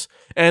to love this.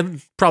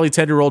 And probably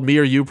 10-year-old me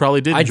or you probably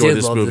did enjoy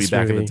this movie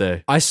back in the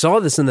day. I saw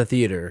this in the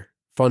theater,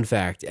 fun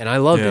fact, and I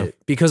loved it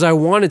because I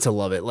wanted to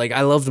love it. Like,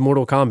 I loved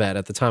Mortal Kombat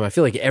at the time. I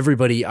feel like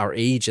everybody our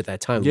age at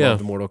that time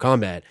loved Mortal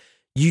Kombat.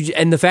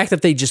 And the fact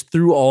that they just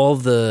threw all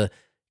of the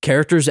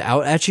characters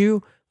out at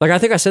you, like I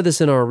think I said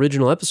this in our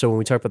original episode when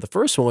we talked about the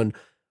first one.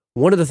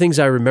 One of the things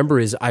I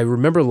remember is I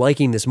remember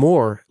liking this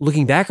more.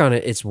 Looking back on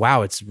it, it's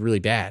really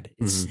bad.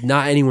 It's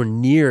not anywhere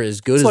near as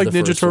good as like the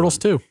Ninja first Turtles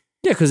one. too.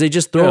 Yeah, because they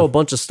just throw a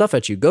bunch of stuff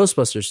at you.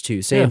 Ghostbusters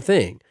too, same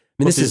thing.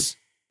 I mean, this is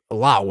a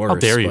lot worse. How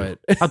dare you?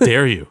 How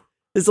dare you?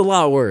 It's a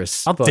lot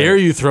worse. How dare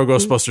you throw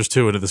Ghostbusters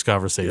 2 into this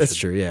conversation? That's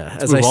true, yeah.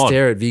 As I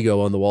stare at Vigo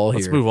on the wall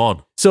here. Let's move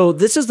on. So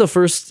this is the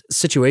first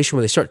situation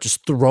where they start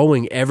just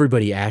throwing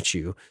everybody at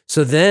you.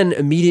 So then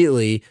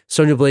immediately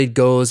Sonya Blade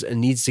goes and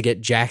needs to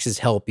get Jax's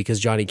help because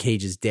Johnny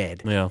Cage is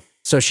dead. Yeah.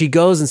 So she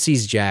goes and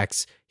sees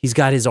Jax. He's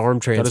got his arm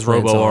transplants. Got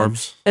his robo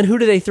arms. And who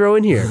do they throw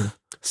in here?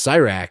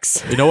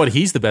 Cyrax. You know what?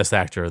 He's the best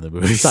actor in the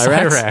movie.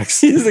 Cyrax.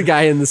 He's the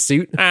guy in the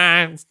suit.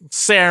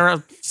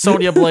 Sarah,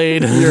 Sonya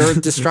Blade. You're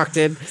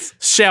destructed.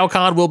 Shao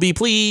Kahn will be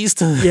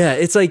pleased. Yeah,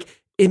 it's like,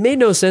 it made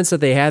no sense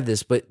that they had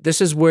this, but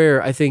this is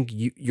where I think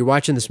you're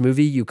watching this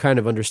movie, you kind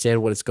of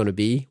understand what it's going to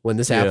be when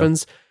this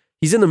happens.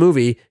 He's in the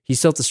movie, he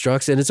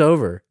self-destructs, and it's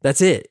over.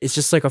 That's it. It's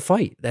just like a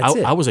fight. That's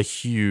it. I was a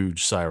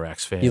huge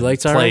Cyrax fan. You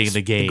liked Cyrax? Playing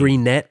the game. The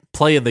green net?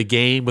 Playing the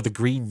game with the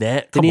green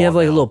net. Didn't he have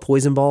like a little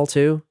poison ball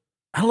too?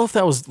 I don't know if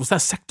that was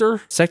that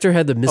Sector? Sector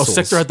had the missiles. Oh,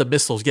 Sector had the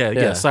missiles. Yeah.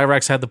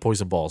 Cyrax had the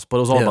poison balls, but it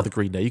was all about the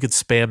green net. You could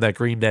spam that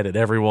green net at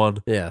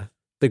everyone. Yeah.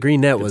 The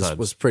green net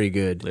was pretty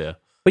good. Yeah.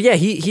 But yeah,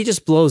 he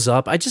just blows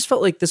up. I just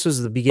felt like this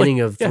was the beginning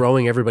of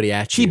throwing everybody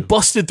at you. He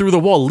busted through the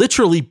wall,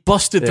 literally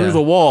busted through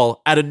the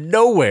wall out of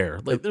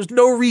nowhere. Like there's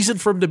no reason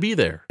for him to be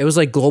there. It was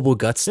like Global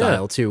Gut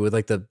style too, with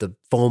like the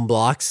foam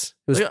blocks.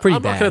 It was pretty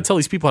bad. I'm not going to tell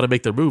these people how to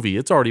make their movie.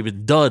 It's already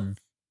been done.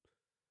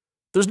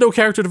 There's no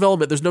character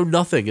development. There's no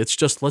nothing. It's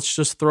just, let's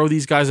just throw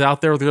these guys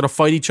out there. They're going to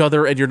fight each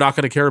other and you're not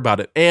going to care about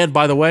it. And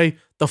by the way,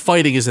 the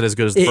fighting isn't as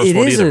good as the first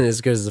one either. It isn't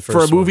as good as the first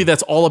one. one. For a movie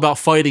that's all about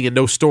fighting and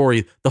no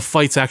story, the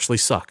fights actually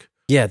suck.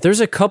 Yeah, there's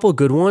a couple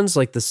good ones,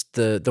 like this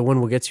the one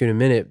we'll get to in a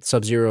minute,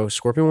 Sub-Zero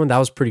Scorpion one. That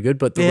was pretty good,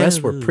 but the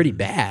rest were pretty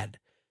bad.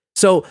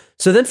 So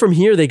then from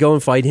here, they go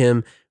and fight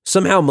him.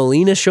 Somehow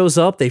Melina shows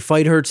up. They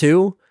fight her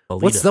too.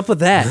 Melina. What's up with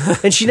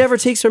that? And she never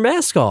takes her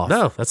mask off.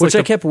 No, that's which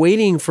I kept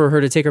waiting for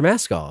her to take her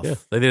mask off. Yeah,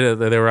 they did.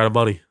 They were out of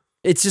money.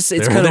 It's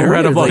kind of they were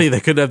out of money. Like, they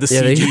couldn't have the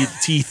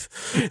CG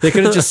teeth. They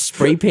could have just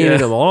spray painted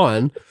them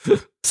on.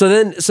 So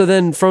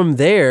then from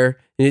there,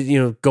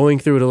 going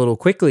through it a little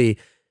quickly,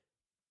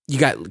 you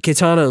got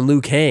Kitana and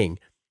Liu Kang,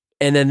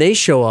 and then they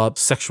show up.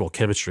 Sexual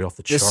chemistry off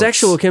the charts. The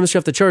sexual chemistry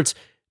off the charts.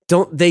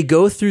 Don't they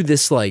go through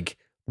this like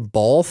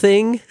ball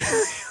thing?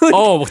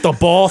 The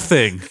ball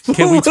thing.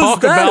 Can we talk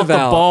about the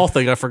ball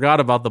thing? I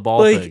forgot about the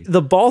ball thing. Like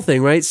the ball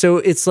thing, right? So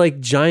it's like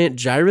giant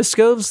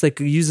gyroscopes that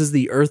uses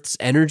the Earth's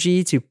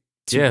energy to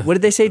what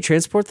did they say?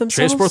 Transport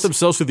themselves? Transport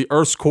themselves through the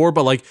Earth's core,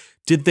 but like,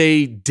 did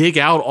they dig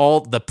out all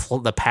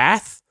the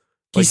path?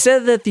 He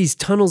said that these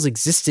tunnels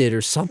existed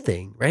or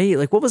something, right?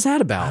 Like, what was that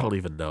about? I don't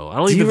even know. I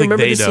don't even think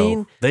they know.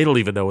 Scene? They don't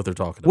even know what they're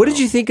talking about. What did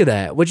you think of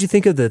that? What did you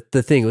think of the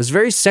thing? It was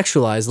very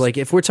sexualized. Like,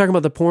 if we're talking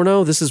about the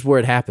porno, this is where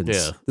it happens.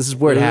 Yeah. This is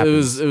where it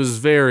happens. It was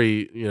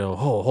very,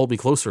 hold me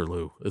closer,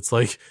 Lou. It's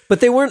like... But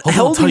they weren't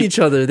holding each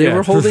other. They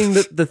were holding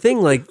the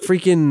thing like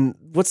freaking...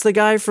 What's the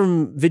guy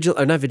from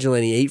not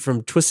Vigilante 8,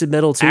 from Twisted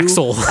Metal 2?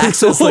 Axel.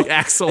 It's like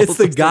Axel. It's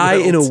the guy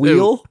in a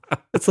wheel.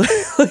 It's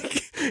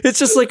like it's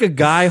just like a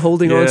guy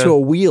holding onto a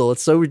wheel.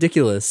 It's so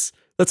ridiculous.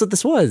 That's what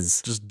this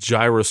was. Just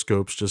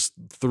gyroscopes just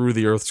through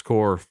the Earth's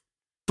core.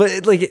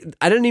 But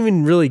I didn't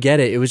even really get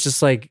it. It was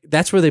just like,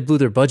 that's where they blew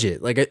their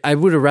budget. Like I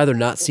would have rather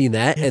not seen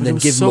that and then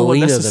give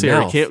Melina the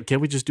mouth.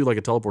 Can't we just do like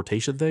a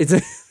teleportation thing?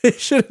 They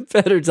should have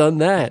better done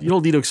that. You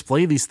don't need to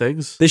explain these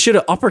things. They should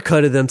have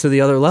uppercutted them to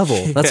the other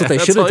level. That's what they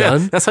should have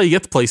done. That's how you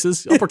get to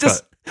places.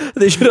 Uppercut.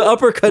 They should have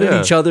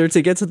uppercutted each other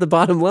to get to the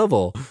bottom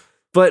level.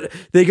 But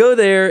they go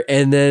there,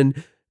 and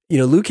then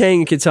Liu Kang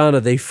and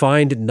Kitana, they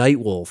find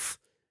Nightwolf,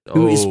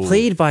 who is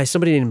played by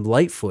somebody named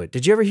Lightfoot.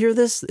 Did you ever hear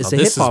this? It's a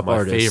hip hop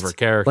artist. This is my favorite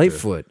character.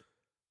 Lightfoot.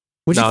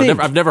 What'd you think?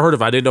 I've never heard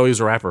of him. I didn't know he was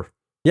a rapper.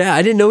 Yeah,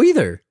 I didn't know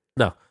either.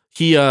 No,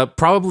 He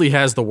probably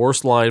has the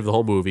worst line of the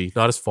whole movie.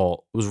 Not his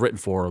fault. It was written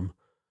for him.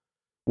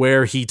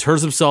 Where he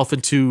turns himself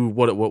into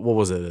what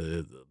was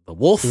it? A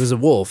wolf? It was a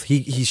wolf.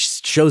 He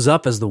shows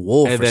up as the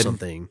wolf and or then,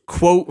 something.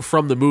 Quote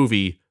from the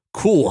movie,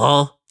 "Cool,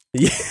 huh?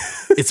 Yeah.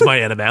 It's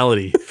my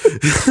animality."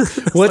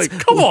 Like,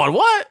 come on,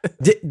 what?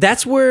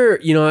 That's where,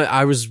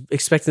 I was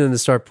expecting them to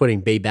start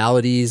putting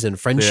babalities and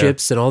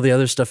friendships and all the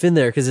other stuff in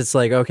there, because it's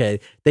like, okay,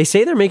 they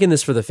say they're making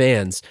this for the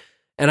fans,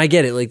 and I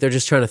get it. Like, they're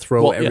just trying to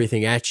throw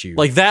everything at you.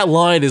 Like, that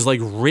line is like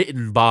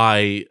written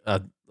by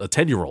a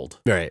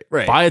 10-year-old. Right.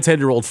 By a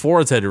 10-year-old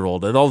for a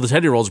 10-year-old. And all the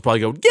 10-year-olds are probably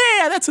going,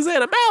 yeah, that's his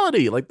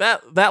animality. Like,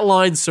 that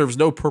line serves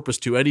no purpose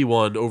to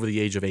anyone over the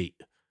age of 8.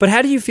 But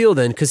how do you feel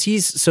then? Because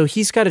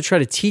he's got to try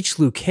to teach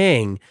Liu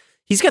Kang.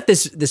 He's got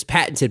this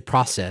patented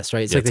process,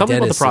 right? It's like tell the me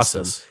about the dentist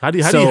process.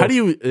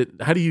 system.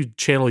 How do you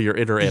channel your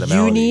inner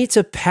animality? You need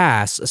to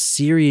pass a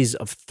series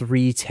of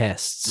 3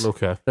 tests.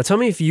 Okay. Now tell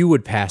me if you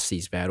would pass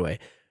these, Badway.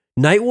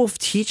 Nightwolf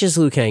teaches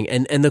Liu Kang,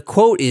 and the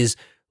quote is,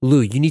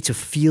 "Liu, you need to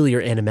feel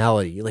your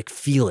animality, like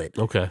feel it."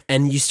 Okay.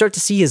 And you start to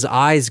see his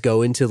eyes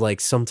go into like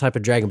some type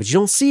of dragon, but you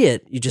don't see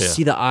it. You just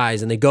see the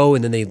eyes, and they go,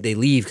 and then they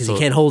leave because he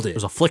can't hold it.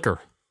 There's a flicker.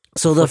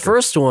 So the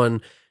first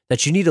one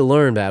that you need to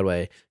learn,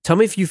 Badway, tell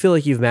me if you feel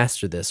like you've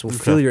mastered this. We'll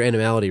feel your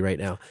animality right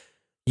now.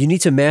 You need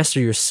to master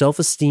your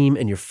self-esteem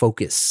and your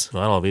focus.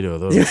 I don't have either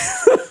of those.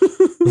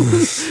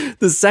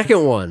 The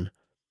second one,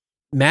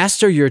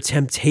 master your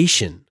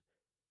temptation.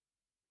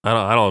 I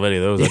don't have any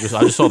of those.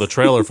 I just saw the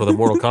trailer for the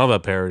Mortal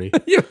Kombat parody.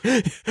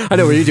 I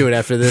know what you're doing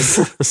after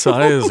this. So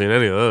I haven't seen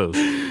any of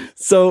those.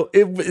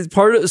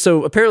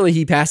 So apparently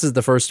he passes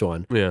the first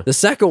one. Yeah. The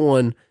second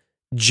one,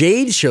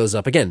 Jade shows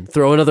up again.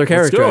 Throw another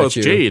character at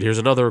you. Jade. Here's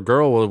another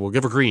girl. We'll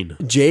give her green.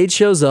 Jade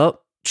shows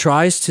up,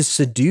 tries to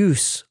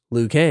seduce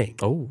Liu Kang.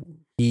 Oh.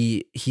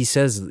 He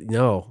says,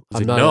 "No,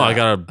 I'm not. No, I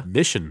got a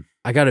mission.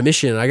 I got a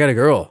mission. I got a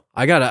girl.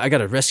 I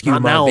gotta rescue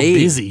Not my now, baby.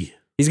 I'm busy.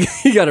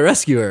 He got to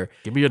rescue her.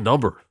 Give me a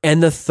number."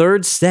 And the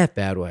third step,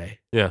 Badway,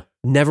 Yeah.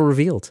 never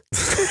revealed.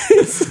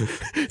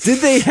 Did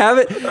they have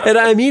it? And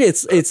I mean,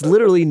 it's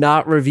literally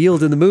not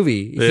revealed in the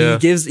movie. Yeah.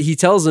 He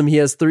tells him he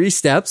has 3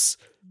 steps.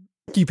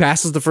 He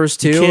passes the first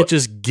 2. You can't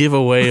just give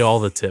away all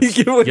the tips.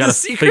 You got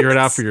to figure it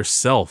out for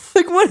yourself.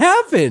 Like, what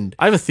happened?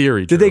 I have a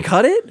theory. Did they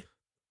cut it?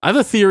 I have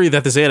a theory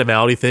that this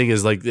animality thing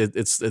is like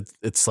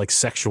it's like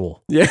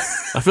sexual. Yeah.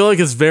 I feel like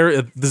this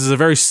is a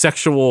very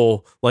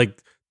sexual,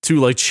 like, to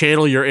like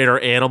channel your inner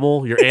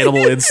animal, your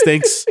animal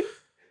instincts.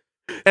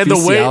 And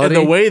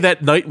the way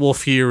that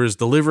Nightwolf here is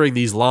delivering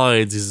these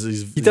lines,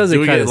 he's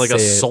doing it in like a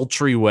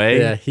sultry way.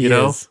 Yeah, he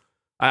is.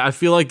 I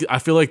feel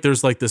like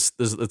there's like this.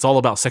 It's all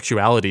about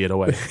sexuality in a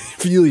way.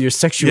 Feel your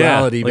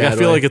sexuality. Yeah, like I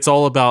feel like it's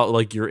all about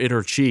like your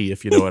inner chi,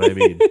 if you know what I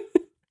mean.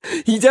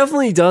 He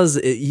definitely does.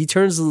 He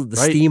turns the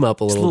steam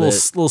up a little bit.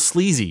 A little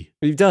sleazy.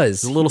 He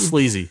does. He's a little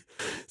sleazy.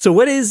 So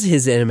what is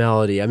his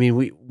animality? I mean,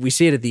 we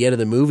see it at the end of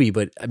the movie,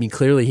 but I mean,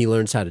 clearly he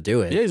learns how to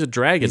do it. Yeah, he's a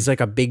dragon. He's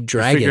like a big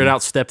dragon. Figured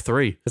out step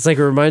 3. It's like,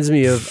 it reminds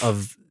me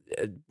of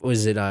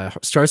was it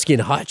Starsky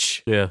and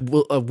Hutch? Yeah.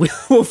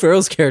 Will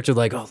Ferrell's character,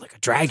 like a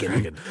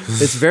dragon.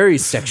 It's very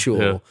sexual.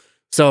 Yeah.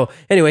 So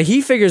anyway,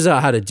 he figures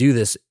out how to do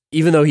this,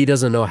 even though he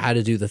doesn't know how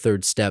to do the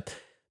third step.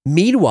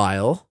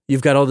 Meanwhile,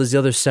 you've got all these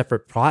other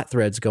separate plot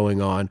threads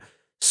going on.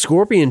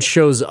 Scorpion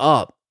shows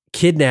up,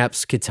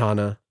 kidnaps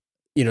Kitana.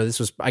 This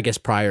was, I guess,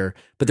 prior,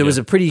 but there was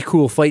a pretty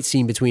cool fight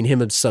scene between him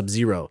and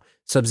Sub-Zero.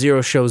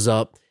 Sub-Zero shows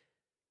up.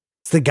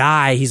 It's the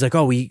guy. He's like,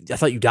 "Oh, I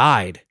thought you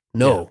died."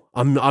 No,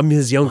 I'm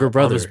his younger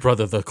brother. I'm his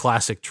brother, the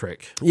classic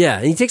trick. Yeah,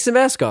 and he takes the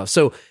mask off.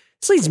 So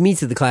this leads me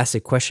to the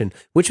classic question: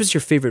 which was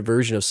your favorite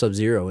version of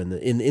Sub-Zero in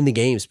the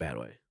games,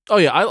 Badway? Oh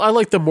yeah, I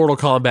like the Mortal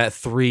Kombat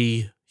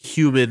 3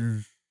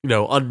 human,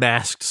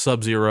 unmasked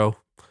Sub-Zero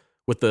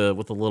with the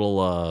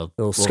little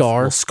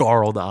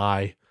scar on the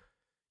eye.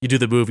 You do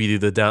the move, you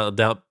do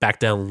the back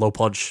down low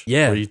punch.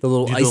 Yeah, the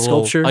little ice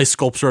sculpture. Ice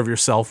sculpture of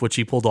yourself, which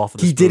he pulled off in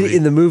this He did it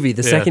in the movie.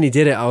 The second he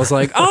did it, I was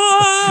like,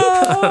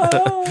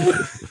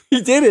 oh!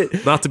 He did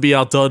it. Not to be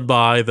outdone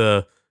by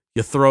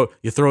you throw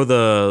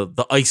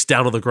the ice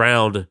down on the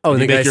ground. Oh,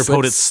 and you make your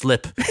opponent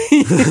slip.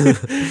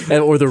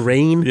 Or the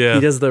rain. Yeah. He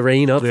does the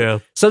rain up. Yeah.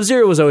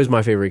 Sub-Zero was always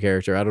my favorite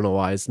character. I don't know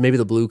why. It's maybe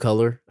the blue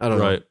color. I don't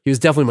know. He was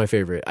definitely my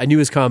favorite. I knew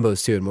his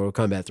combos too in Mortal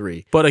Kombat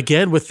 3. But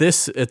again, with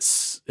this,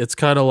 it's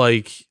kind of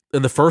like,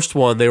 in the first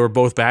one, they were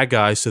both bad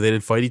guys, so they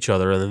didn't fight each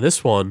other. And then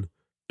this one,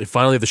 they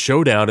finally have the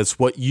showdown. It's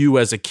what you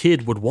as a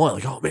kid would want.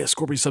 Like, oh man,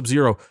 Scorpion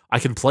Sub-Zero. I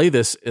can play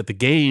this at the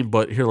game,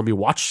 but here, let me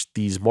watch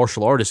these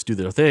martial artists do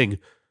their thing.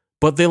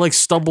 But they like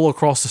stumble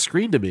across the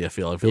screen to me, I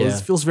feel. It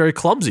feels very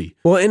clumsy.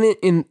 Well, and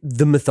in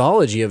the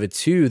mythology of it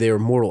too, they were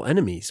mortal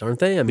enemies, aren't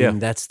they? I mean,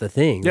 that's the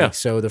thing. Yeah. Like,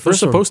 so the They're first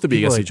supposed to be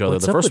against like, each other.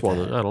 The first one,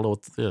 I don't know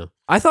what. Yeah.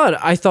 I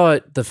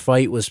thought the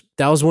fight was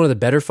one of the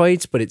better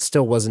fights, but it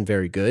still wasn't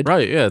very good.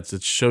 Right? Yeah.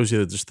 It shows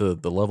you just the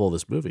level of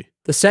this movie.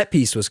 The set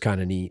piece was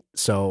kind of neat.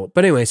 So,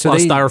 but anyway, so a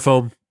lot of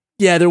styrofoam.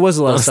 Yeah, there was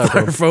a lot of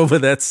styrofoam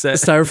in that set.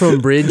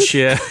 Styrofoam bridge.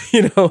 Yeah.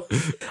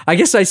 I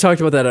guess I talked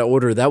about that in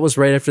order. That was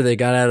right after they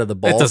got out of the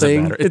ball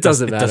thing. Matter. It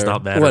doesn't matter. It does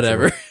not matter.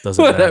 Whatever.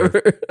 Doesn't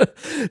matter.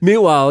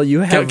 Meanwhile,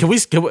 you have... Can we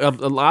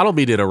I don't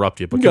mean to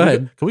interrupt you, but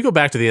can we go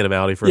back to the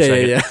animality for a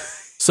second? Yeah.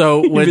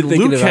 So when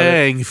Liu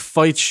Kang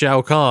fights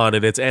Shao Kahn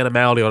and it's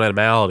animality on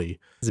animality.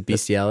 Is it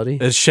bestiality?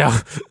 It's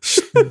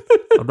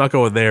I'm not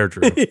going there,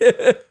 Drew.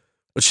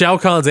 But Shao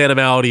Kahn's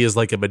animality is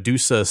like a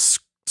Medusa.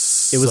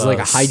 It was like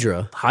a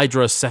Hydra.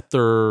 Hydra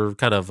scepter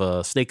kind of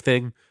a snake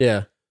thing.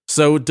 Yeah.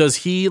 So does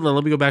he,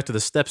 let me go back to the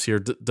steps here.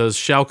 Does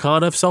Shao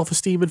Kahn have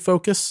self-esteem and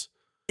focus?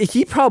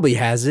 He probably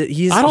has it.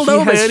 I don't know,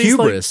 he has man.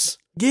 hubris.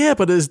 Yeah,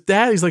 but his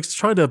dad, he's like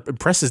trying to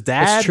impress his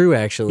dad. That's true,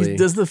 actually.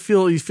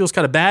 He feels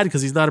kind of bad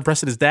because he's not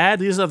impressing his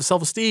dad. He doesn't have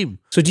self-esteem.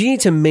 So do you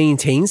need to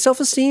maintain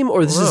self-esteem,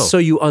 or this is so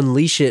you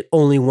unleash it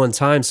only one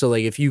time? So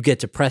like if you get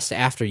depressed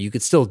after, you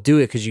could still do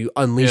it because you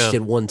unleashed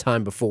it one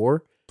time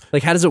before?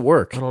 Like how does it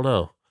work? I don't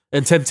know.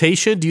 And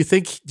temptation, do you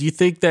think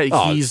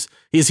that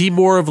is he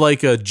more of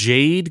like a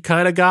Jade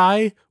kind of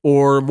guy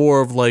or more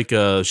of like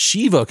a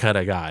Shiva kind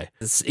of guy?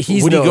 Would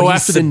he go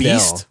after the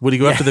beast? Would he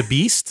go after the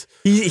beast?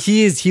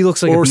 He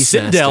looks like or a beast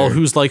Sindel, master.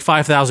 who's like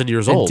 5,000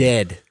 years old,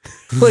 dead,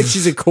 like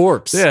she's a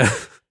corpse.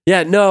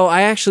 Yeah. No,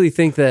 I actually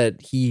think that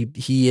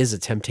he is a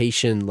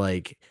temptation.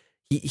 Like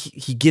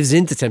he gives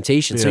into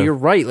temptation. So you're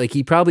right. Like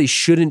he probably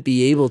shouldn't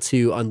be able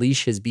to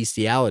unleash his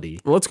bestiality.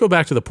 Well, let's go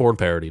back to the porn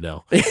parody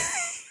now.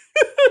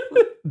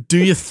 Do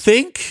you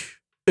think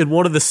in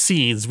one of the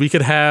scenes we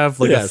could have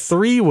like a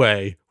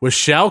three-way with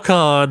Shao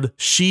Kahn,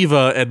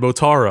 Shiva, and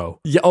Motaro?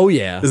 Yeah. Oh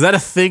yeah. Is that a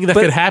thing that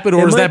could happen,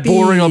 or is that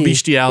bordering on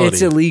bestiality?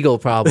 It's illegal,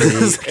 probably.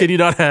 Can you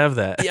not have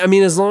that? I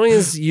mean, as long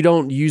as you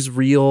don't use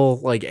real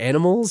like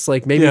animals,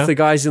 like maybe if the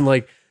guy's in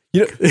like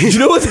you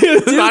know what they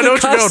do? I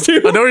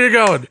know where you're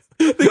going.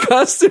 The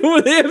costume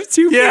where they have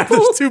two people. Yeah,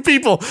 there's two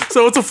people,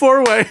 so it's a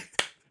four-way.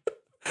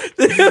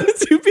 They have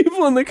two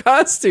people in the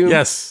costume.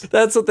 Yes.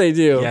 That's what they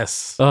do.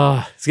 Yes.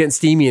 It's getting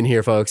steamy in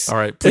here, folks. All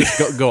right, please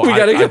go.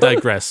 I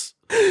digress.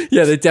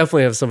 Yeah, they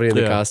definitely have somebody in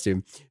the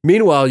costume.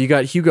 Meanwhile, you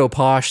got Hugo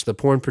Posh, the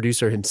porn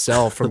producer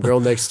himself from Girl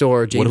Next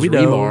Door, James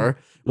Remar.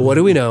 What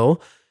do we know?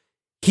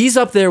 He's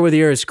up there with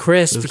yours,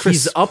 Chris.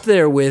 He's up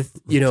there with,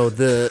 he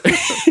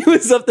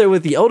was up there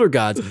with the Elder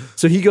Gods.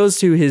 So he goes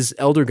to his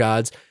Elder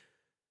Gods.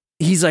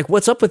 He's like,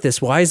 what's up with this?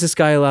 Why is this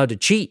guy allowed to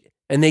cheat?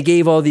 And they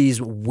gave all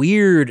these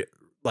weird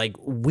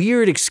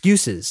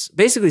excuses,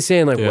 basically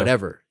saying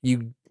whatever,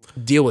 you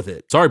deal with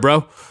it. Sorry,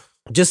 bro.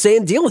 Just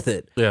saying, deal with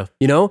it. Yeah.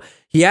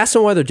 He asks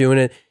them why they're doing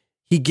it.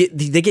 They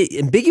get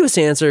ambiguous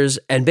answers,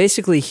 and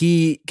basically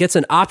he gets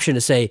an option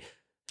to say,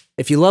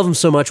 if you love him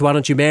so much, why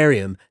don't you marry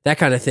him? That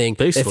kind of thing.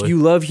 Basically. If you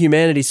love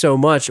humanity so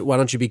much, why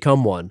don't you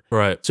become one?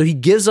 Right. So he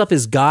gives up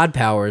his god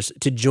powers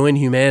to join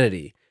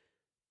humanity.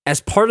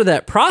 As part of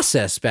that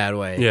process,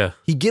 Badway,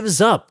 he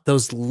gives up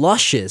those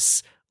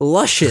luscious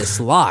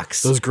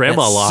locks. Those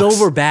grandma locks.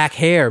 Silverback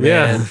hair,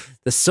 man. Yeah.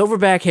 The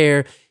silverback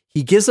hair.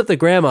 He gives up the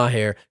grandma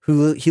hair,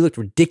 he looked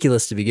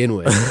ridiculous to begin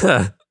with.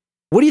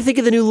 What do you think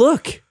of the new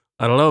look?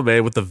 I don't know,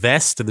 man. With the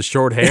vest and the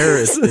short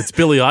hair, it's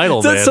Billy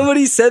Idol, man.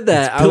 Somebody said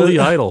that. It's Billy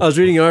Idol. I was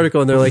reading an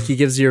article, and they're like, he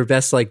gives your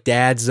best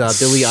dad's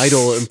Billy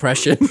Idol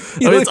impression.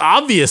 It's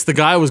obvious the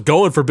guy was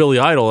going for Billy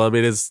Idol. I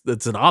mean, it's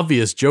an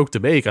obvious joke to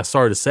make. I'm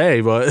sorry to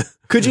say, but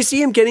could you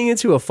see him getting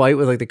into a fight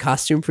with the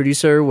costume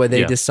producer when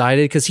they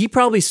decided? Because he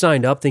probably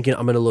signed up thinking,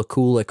 I'm going to look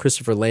cool like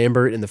Christopher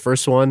Lambert in the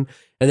first one,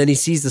 and then he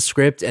sees the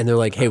script, and they're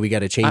like, hey, we got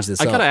to change this.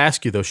 I gotta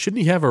ask you though,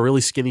 shouldn't he have a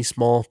really skinny,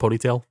 small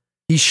ponytail?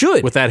 He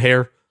should with that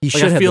hair. He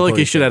should. I feel like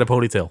he should have a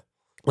ponytail.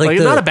 Like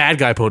not a bad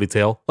guy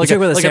ponytail. Like you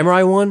talking about the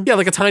samurai one? Yeah,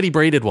 like a tiny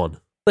braided one.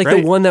 Like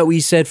the one that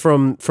we said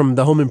from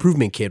the Home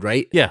Improvement kid,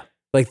 right? Yeah.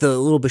 Like the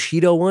little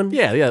Bushido one?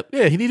 Yeah.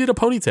 He needed a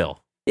ponytail.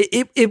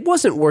 It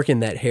wasn't working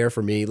that hair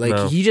for me.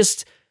 Like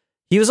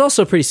he was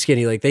also pretty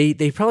skinny. Like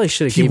they probably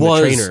should have given him a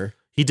trainer.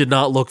 He did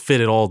not look fit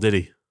at all, did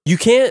he? You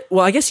can't.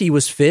 Well, I guess he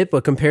was fit,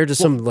 but compared to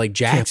some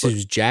Jax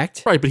who's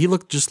jacked, right? But he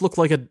looked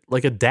like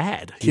a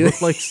dad. He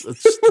looked like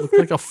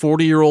a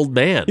 40-year-old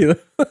man.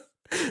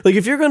 Like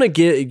if you're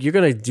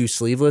gonna do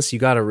sleeveless, you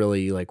got to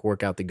really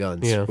work out the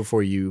guns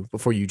before you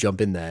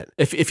jump in that.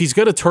 If he's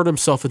gonna turn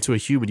himself into a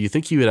human, you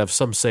think he would have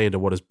some say into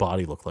what his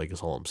body looked like?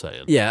 Is all I'm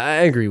saying. Yeah,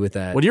 I agree with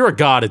that. When you're a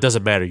god, it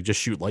doesn't matter. You just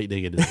shoot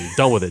lightning and you're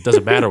done with it. It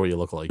doesn't matter what you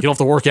look like. You don't have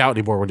to work out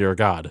anymore when you're a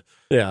god.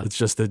 Yeah, it's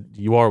just that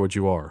you are what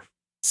you are.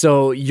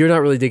 So you're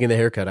not really digging the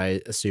haircut, I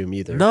assume,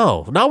 either.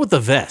 No, not with the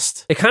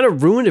vest. It kind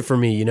of ruined it for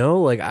me,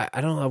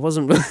 I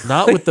wasn't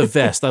not with the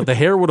vest. The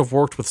hair would have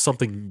worked with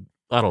something.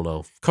 I don't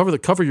know.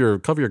 Cover your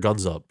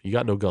guns up. You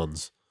got no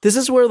guns. This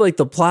is where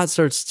the plot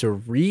starts to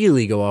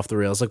really go off the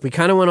rails. Like we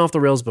kind of went off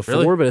the rails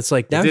before, but it's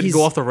now didn't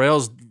go off the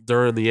rails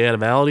during the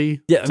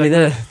animality. Yeah, I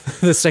mean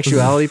the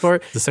sexuality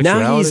part. The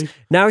sexuality.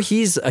 Now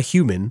he's a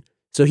human,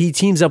 so he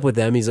teams up with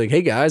them. He's like,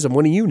 "Hey guys, I'm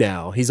one of you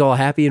now." He's all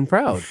happy and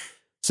proud.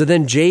 So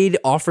then Jade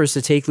offers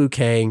to take Liu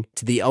Kang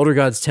to the Elder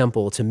Gods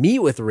Temple to meet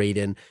with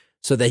Raiden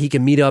so that he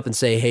can meet up and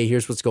say, hey,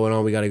 here's what's going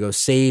on. We got to go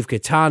save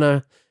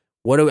Katana.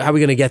 How are we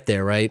going to get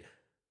there, right?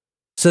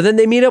 So then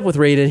they meet up with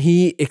Raiden.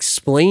 He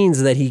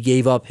explains that he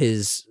gave up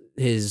his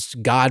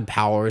god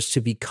powers to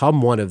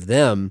become one of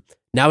them.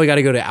 Now we got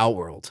to go to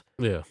Outworld.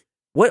 Yeah.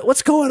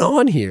 What's going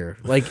on here?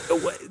 Like,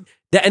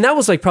 that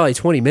was like probably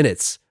 20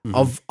 minutes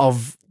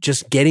of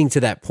just getting to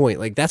that point.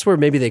 Like, that's where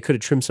maybe they could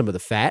have trimmed some of the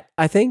fat,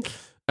 I think.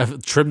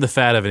 Trim the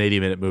fat of an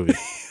 80-minute movie.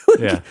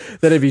 Yeah.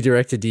 That'd be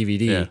direct to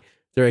DVD. Yeah.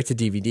 Direct to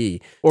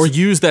DVD. Or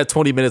use that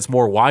 20 minutes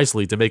more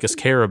wisely to make us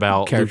care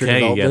about Liu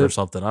Kang again or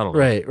something. I don't know.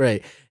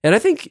 Right. And I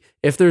think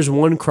if there's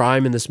one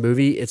crime in this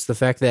movie, it's the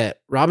fact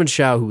that Robin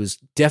Shou, who was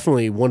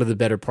definitely one of the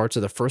better parts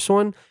of the first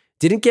one,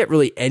 didn't get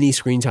really any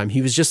screen time.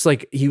 He was just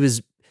like, he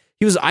was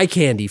eye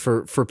candy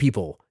for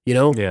people, you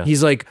know? Yeah.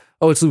 He's like,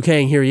 oh, it's Liu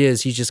Kang, here he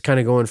is. He's just kind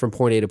of going from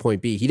point A to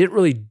point B. He didn't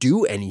really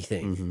do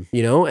anything,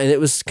 you know? And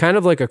it was kind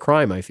of like a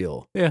crime, I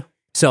feel. Yeah.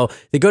 So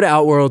they go to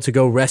Outworld to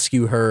go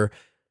rescue her,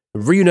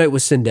 reunite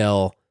with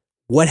Sindel.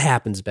 What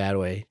happens,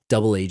 Badway?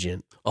 Double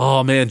agent.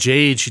 Oh, man,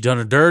 Jade, she done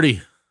her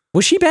dirty.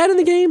 Was she bad in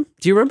the game?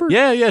 Do you remember?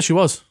 Yeah, she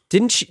was.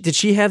 Did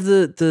she have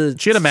the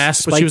She had a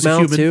mask, but she was a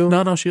human. Too? No,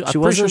 I'm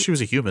pretty sure she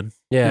was a human.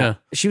 Yeah.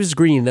 She was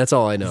green, that's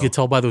all I know. You could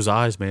tell by those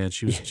eyes, man.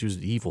 She was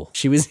evil.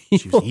 She was evil.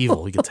 She was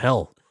evil. You could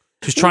tell.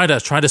 She's trying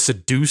to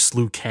seduce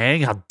Liu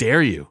Kang. How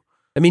dare you?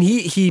 I mean,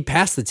 he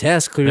passed the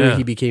test. Clearly,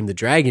 he became the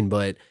dragon,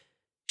 but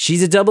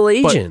she's a double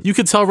agent. But you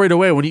could tell right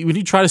away when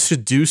you try to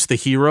seduce the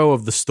hero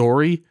of the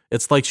story,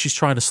 it's like she's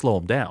trying to slow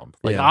him down.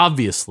 Like,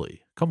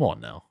 obviously. Come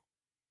on now.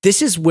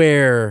 This is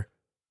where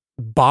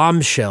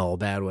Bombshell,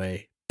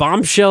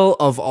 Bombshell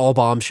of all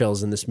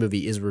bombshells in this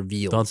movie is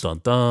revealed. Dun,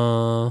 dun,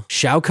 dun.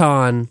 Shao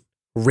Kahn,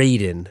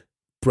 Raiden,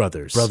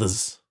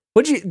 brothers.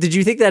 Did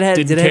you think that had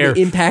an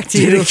impact?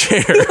 Didn't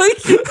care.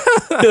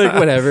 like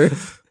whatever.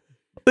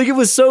 Like, it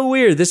was so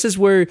weird. This is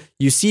where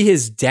you see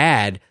his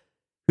dad,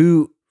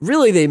 who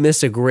really they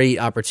missed a great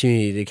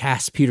opportunity to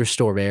cast Peter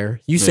Stormare.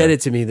 You said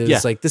it to me. That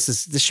was like,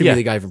 this should be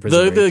the guy from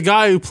Prison Break. The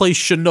guy who plays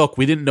Shinnok.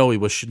 We didn't know he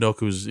was Shinnok,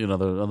 who's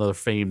another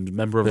famed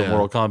member of the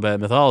Mortal Kombat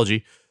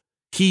mythology.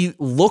 He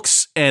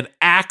looks and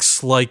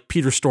acts like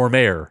Peter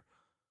Stormare,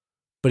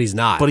 but he's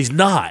not.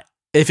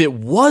 If it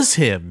was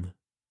him,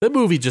 the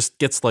movie just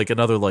gets like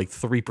another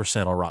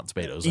 3% on Rotten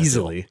Tomatoes.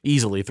 Easily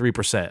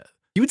 3%.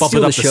 He would bump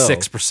steal it up the to show.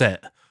 6%.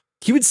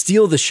 He would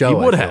steal the show. He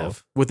would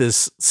have with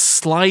his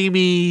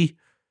slimy.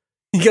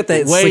 He got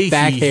that slick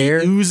back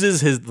hair. He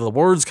oozes the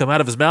words come out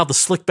of his mouth. The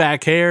slick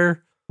back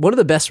hair. One of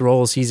the best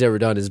roles he's ever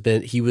done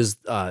he was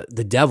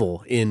the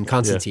devil in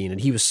Constantine, and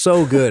he was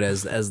so good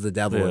as the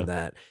devil in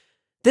that.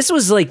 This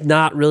was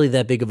not really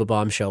that big of a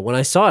bombshell. When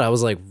I saw it, I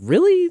was like,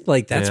 really?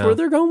 That's where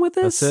they're going with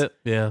this? That's it.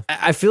 Yeah.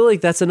 I feel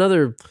like that's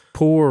another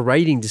poor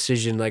writing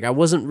decision. I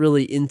wasn't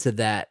really into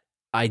that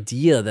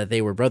idea that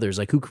they were brothers.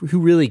 Who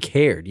really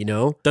cared,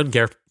 Doesn't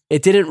care.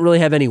 It didn't really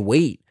have any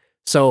weight.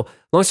 So,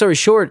 long story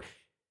short,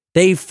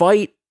 they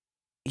fight.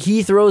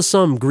 He throws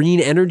some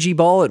green energy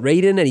ball at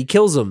Raiden, and he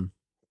kills him.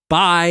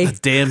 Bye. A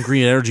damn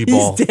green energy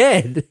ball. He's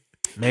dead.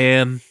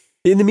 Man.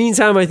 In the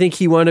meantime, I think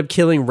he wound up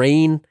killing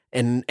Rain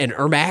and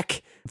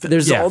Ermac.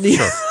 There's all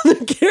these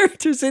other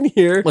characters in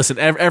here. Listen,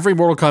 every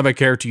Mortal Kombat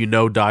character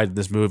died in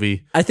this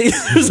movie. I think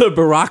there's a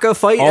Baraka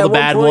fight. All the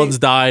bad ones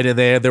died, and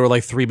they were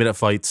 3-minute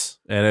fights,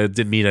 and it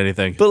didn't mean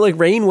anything. But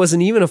Rain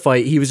wasn't even a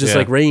fight. He was just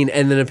Rain,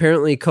 and then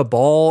apparently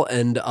Cabal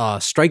and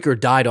Stryker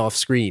died off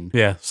screen.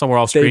 Yeah, somewhere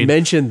off screen. They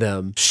mentioned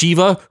them.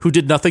 Shiva, who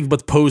did nothing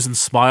but pose and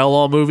smile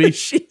all movie,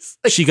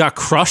 she got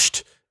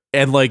crushed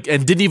and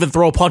didn't even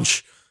throw a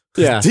punch.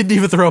 Yeah, didn't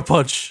even throw a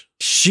punch.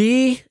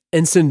 She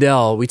and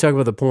Sindel, we talk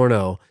about the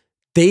porno.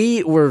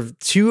 They were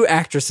two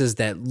actresses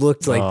that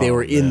looked like they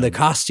were in the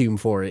costume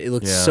for it. It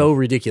looked so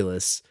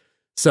ridiculous.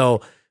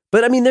 So,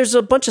 but I mean, there's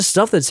a bunch of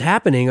stuff that's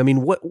happening. I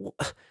mean,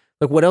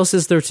 what else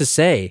is there to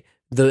say?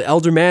 The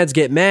Elder Mads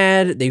get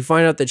mad. They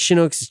find out that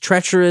Shinnok is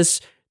treacherous.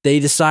 They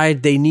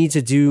decide they need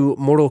to do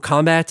Mortal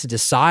Kombat to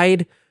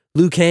decide.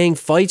 Liu Kang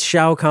fights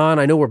Shao Kahn.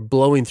 I know we're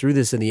blowing through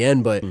this in the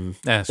end, but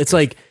it's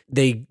like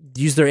they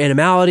use their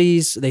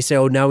animalities. They say,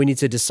 oh, now we need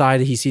to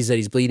decide. He sees that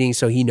he's bleeding,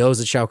 so he knows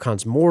that Shao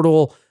Kahn's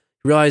mortal.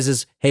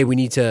 Realizes, hey, we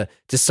need to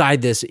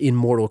decide this in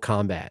Mortal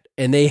Kombat.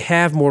 And they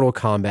have Mortal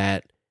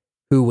Kombat.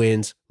 Who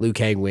wins? Liu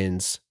Kang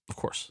wins. Of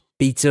course.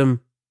 Beats him.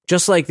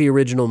 Just like the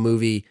original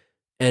movie.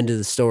 End of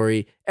the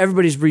story.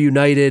 Everybody's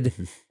reunited.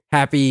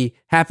 Happy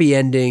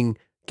ending.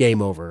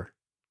 Game over.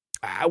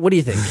 What do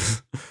you think?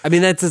 I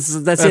mean, that's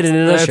it in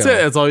a nutshell. That's it.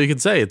 That's all you can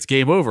say. It's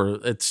game over.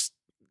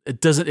 It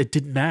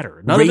didn't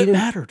matter. None of it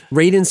mattered.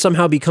 Raiden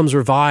somehow becomes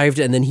revived,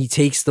 and then he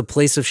takes the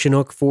place of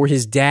Shinnok for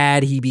his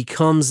dad. He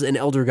becomes an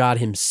elder god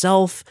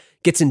himself,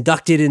 gets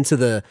inducted into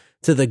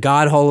the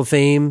God Hall of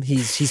Fame.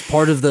 He's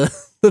part of the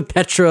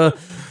Petra,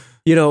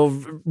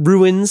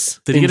 ruins.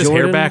 Did he get his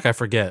Jordan. hair back? I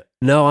forget.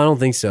 No, I don't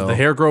think so. Did the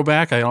hair grow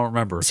back? I don't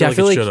remember. See, I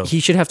feel like he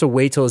should have to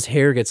wait till his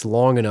hair gets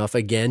long enough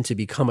again to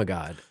become a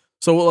god.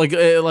 So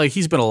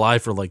he's been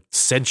alive for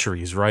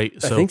centuries, right?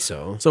 I think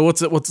so. So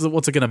what's it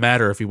going to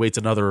matter if he waits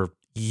another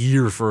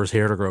year for his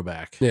hair to grow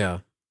back? Yeah.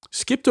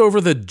 Skipped over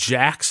the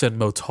Jax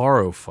and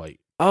Motaro fight.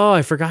 Oh,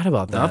 I forgot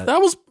about that. Now, that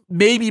was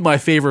maybe my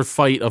favorite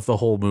fight of the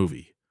whole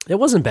movie. It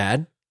wasn't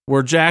bad.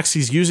 where Jax,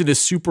 he's using his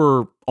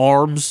super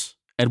arms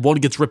and one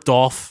gets ripped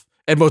off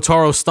and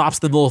Motaro stops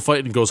the middle of the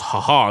fight and goes,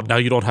 haha, now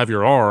you don't have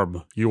your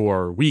arm. You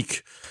are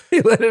weak.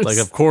 Like,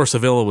 of course, a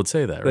villain would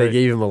say that, right? They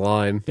gave him a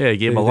line. Yeah, he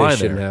gave him a line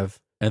there.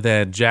 And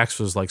then Jax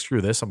was like, screw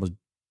this. I'm going to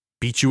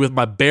beat you with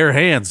my bare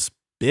hands,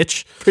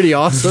 bitch. Pretty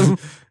awesome.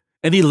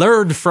 And he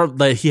learned from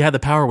that he had the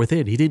power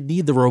within. He didn't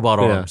need the robot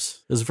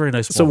arms. It was a very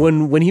nice So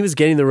moment. when he was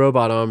getting the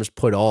robot arms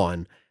put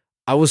on,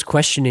 I was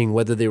questioning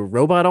whether they were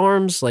robot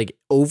arms, like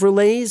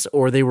overlays,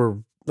 or they were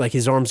like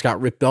his arms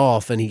got ripped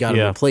off and he got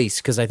them replaced.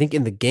 Because I think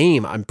in the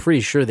game, I'm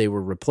pretty sure they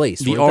were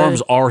replaced. The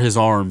arms are his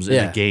arms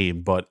in the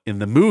game, but in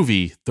the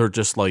movie, they're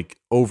just like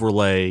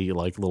overlay,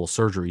 like little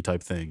surgery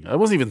type thing. It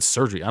wasn't even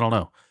surgery. I don't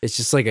know. It's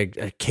just like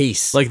a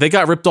case. Like they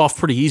got ripped off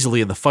pretty easily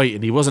in the fight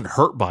and he wasn't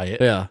hurt by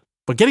it. Yeah.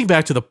 But getting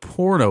back to the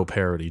porno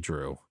parody,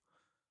 Drew,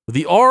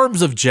 the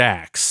arms of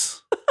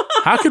Jax,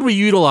 how can we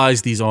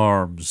utilize these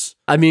arms?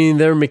 I mean,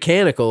 they're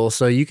mechanical,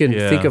 so you can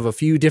think of a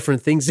few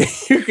different things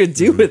that you could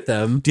do with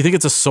them. Do you think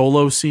it's a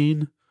solo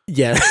scene?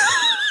 Yeah.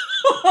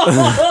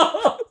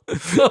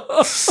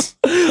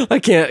 I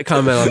can't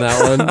comment on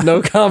that one.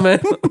 No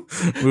comment.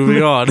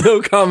 Moving on.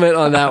 No comment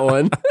on that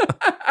one.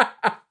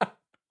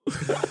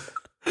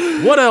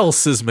 What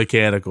else is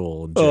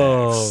mechanical in Jax?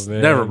 Oh,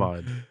 man. Never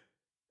mind.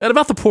 And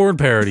about the porn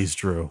parodies,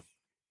 Drew.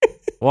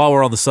 While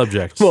we're on the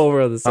subject. I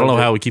don't know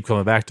how we keep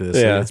coming back to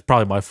this. Yeah. It's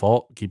probably my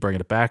fault. Keep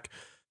bringing it back.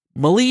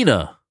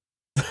 Melina.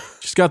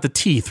 She's got the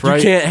teeth, right?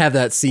 You can't have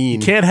that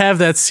scene. Can't have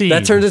that scene.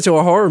 That turns into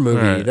a horror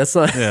movie. Right. That's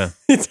not... Yeah.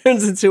 It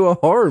turns into a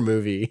horror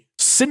movie.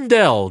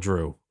 Sindel,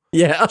 Drew.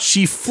 Yeah.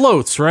 She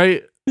floats,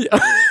 right? Yeah.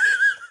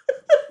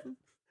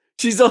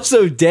 She's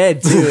also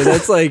dead, too.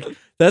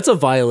 That's a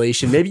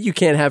violation. Maybe you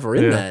can't have her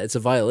in that. It's a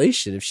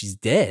violation if she's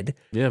dead.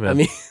 Yeah, man. I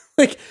mean...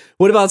 Like,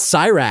 what about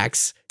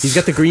Cyrax? He's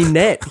got the green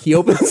net. He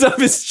opens up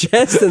his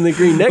chest and the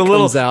green net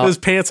comes out. His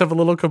pants have a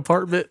little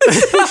compartment.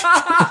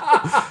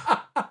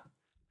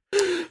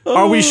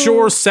 Are we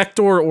sure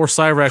Sector or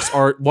Cyrax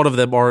aren't one of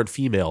them aren't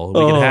female?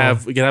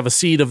 We can have a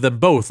scene of them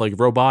both, like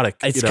robotic.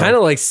 It's kind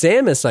of like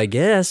Samus, I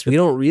guess. We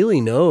don't really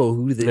know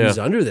who's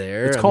under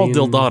there. It's called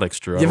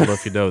Dildonics, Drew. I don't know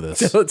if you know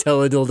this.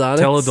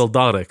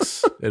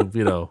 Teledildonics?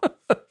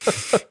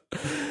 Teledildonics.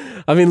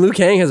 I mean, Liu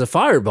Kang has a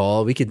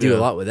fireball. We could do a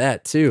lot with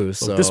that too.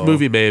 So look, this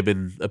movie may have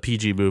been a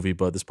PG movie,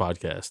 but this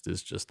podcast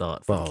is just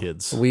not for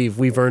kids.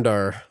 We've earned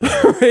our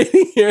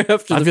rating here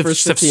after the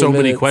first 15 minutes. So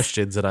many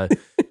questions, and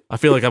I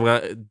feel like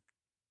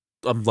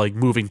I'm like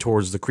moving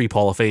towards the Creep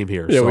Hall of Fame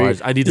here. Yeah,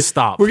 so I need to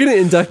stop. We're going to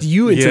induct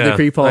you into the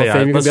Creep Hall of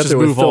Fame. You're going to be up there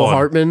with Phil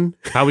Hartman.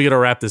 How are we going to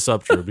wrap this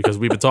up, Drew? Because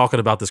we've been talking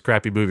about this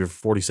crappy movie for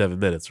 47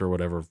 minutes or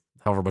whatever,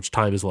 however much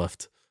time is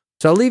left.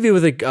 So I'll leave you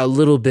with a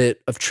little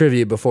bit of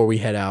trivia before we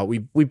head out.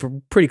 We're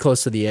pretty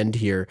close to the end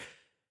here.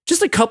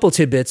 Just a couple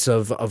tidbits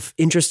of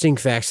interesting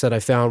facts that I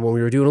found when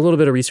we were doing a little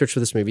bit of research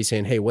for this movie,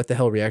 saying, hey, what the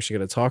hell are we actually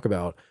going to talk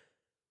about?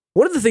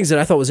 One of the things that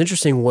I thought was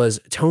interesting was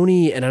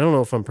Tony, and I don't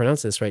know if I'm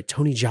pronouncing this right,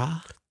 Tony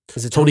Jaa?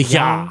 Is it Tony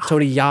Jaa?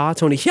 Tony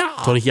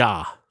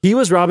Jaa. He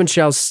was Robin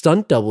Shou's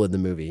stunt double in the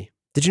movie.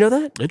 Did you know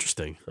that?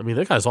 Interesting. I mean,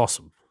 that guy's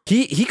awesome.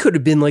 He could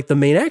have been like the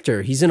main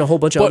actor. He's in a whole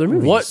bunch of other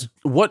movies.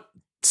 What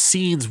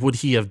scenes would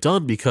he have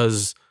done?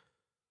 Because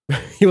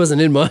he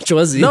wasn't in much,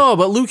 was he? No,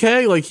 but Liu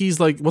Kang, like he's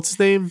like, what's his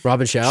name?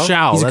 Robin Shou.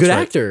 He's a good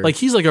actor. Like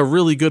he's like a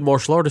really good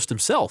martial artist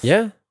himself.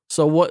 Yeah.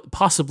 So what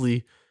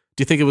possibly,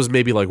 do you think it was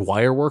maybe like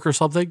wire work or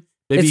something?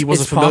 Maybe he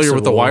wasn't familiar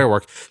with the wire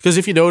work. Because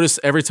if you notice,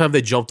 every time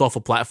they jumped off a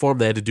platform,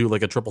 they had to do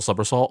like a triple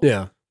somersault.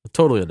 Yeah.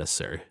 Totally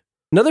unnecessary.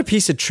 Another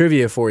piece of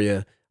trivia for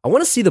you. I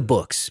want to see the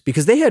books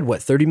because they had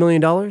what, $30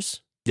 million?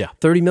 Yeah.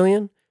 $30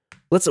 million?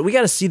 We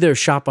got to see their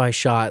shot by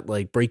shot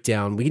like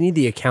breakdown. We need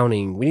the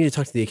accounting. We need to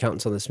talk to the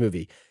accountants on this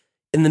movie.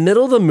 In the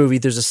middle of the movie,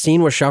 there's a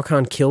scene where Shao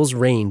Kahn kills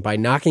Rain by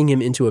knocking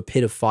him into a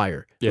pit of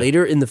fire. Yeah.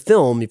 Later in the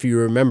film, if you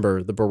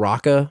remember the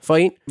Baraka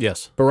fight,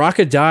 yes,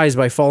 Baraka dies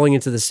by falling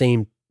into the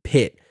same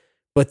pit.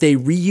 But they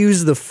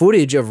reuse the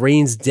footage of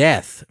Rain's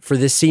death for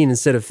this scene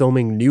instead of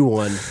filming a new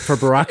one for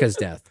Baraka's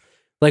death.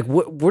 Like,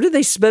 where did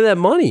they spend that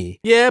money?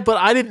 Yeah, but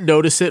I didn't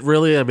notice it,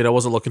 really. I mean, I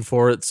wasn't looking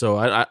for it, so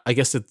I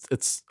guess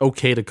it's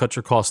okay to cut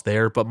your costs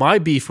there. But my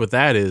beef with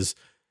that is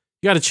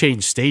you got to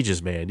change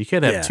stages, man. You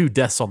can't have two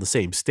deaths on the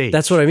same stage.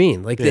 That's what I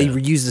mean. Like, they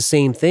reuse the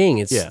same thing.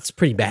 It's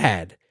pretty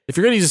bad. If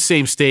you're going to use the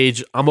same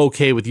stage, I'm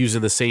okay with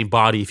using the same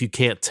body if you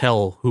can't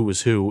tell who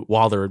is who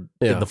while they're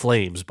in the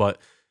flames. But,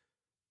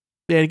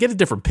 man, get a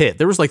different pit.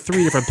 There was like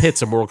 3 different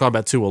pits in Mortal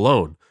Kombat 2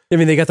 alone. I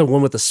mean, they got the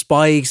one with the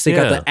spikes. They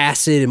got the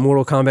acid in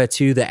Mortal Kombat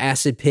 2, the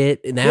acid pit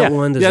in that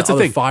one. There's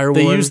the fire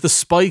one. They used the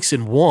spikes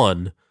in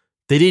one.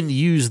 They didn't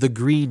use the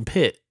green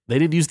pit. They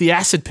didn't use the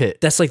acid pit.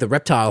 That's like the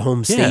reptile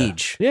home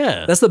stage.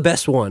 Yeah. That's the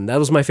best one. That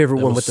was my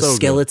favorite one with the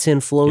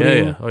skeleton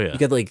floating. Yeah. Oh, yeah. You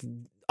could like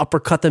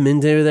uppercut them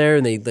into there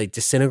and they like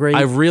disintegrate.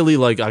 I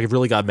really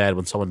got mad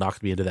when someone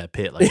knocked me into that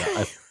pit. Like,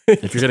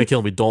 if you're going to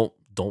kill me, don't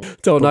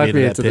knock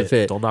me into the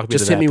pit. Don't knock me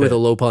Just into hit me pit. with a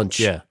low punch.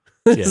 Yeah.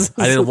 I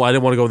didn't want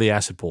to go in the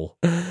acid pool.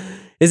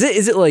 Is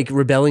it like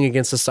rebelling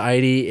against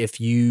society if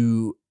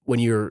when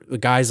the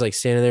guy's like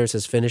standing there and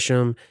says finish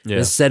him,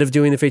 instead of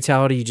doing the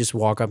fatality, you just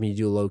walk up and you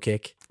do a low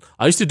kick?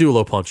 I used to do a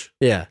low punch.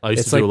 Yeah. I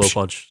used to do a low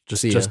punch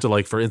just to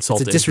like for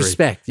insult it's a to injury.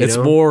 disrespect.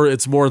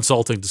 It's more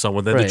insulting to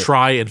someone than to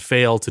try and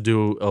fail to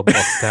do a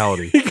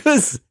fatality.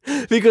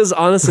 because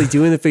honestly,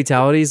 doing the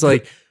fatalities,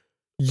 like,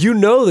 you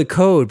know the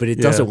code, but it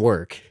doesn't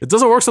work. It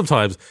doesn't work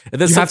sometimes, and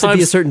then you have to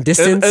be a certain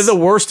distance. And the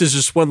worst is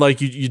just when like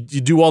you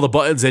do all the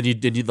buttons and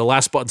the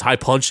last button's high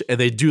punch, and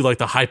they do like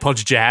the high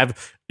punch jab.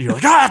 And you're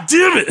like, ah,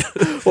 damn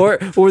it! or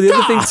the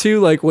other thing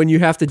too, like when you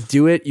have to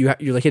do it, you're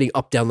like hitting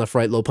up, down, left,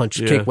 right, low punch,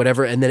 kick,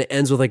 whatever, and then it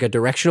ends with like a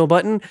directional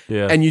button.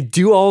 Yeah. And you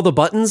do all the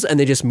buttons, and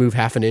they just move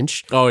half an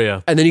inch. Oh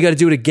yeah. And then you got to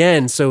do it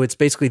again, so it's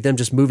basically them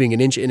just moving an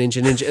inch, and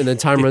then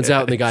time runs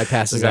out, and the guy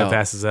passes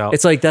out.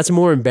 It's like that's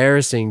more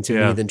embarrassing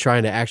to me than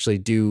trying to actually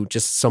do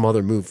just some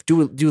other move.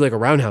 Do like a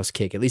roundhouse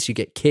kick. At least you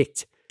get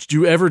kicked. Did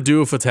you ever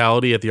do a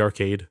fatality at the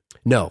arcade?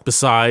 No.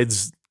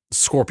 Besides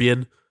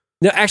Scorpion.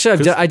 No,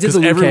 actually, I did the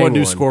Liu Kang everyone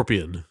knew one.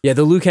 Scorpion. Yeah,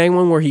 the Liu Kang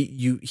one where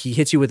he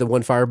hits you with the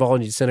one fireball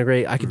and you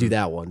disintegrate. I could do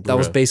that one. That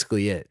was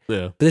basically it.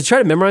 Yeah. But to try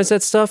to memorize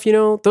that stuff,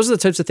 those are the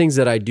types of things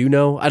that I do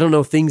know. I don't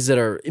know things that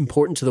are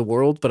important to the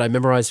world, but I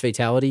memorize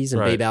fatalities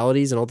and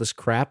babalities and all this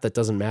crap that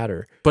doesn't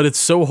matter. But it's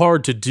so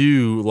hard to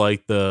do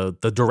like the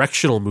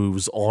directional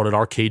moves on an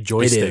arcade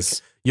joystick. It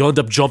is. You end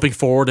up jumping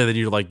forward and then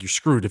you're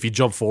screwed if you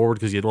jump forward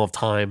because you don't have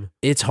time.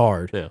 It's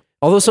hard. Yeah.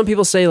 Although some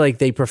people say like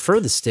they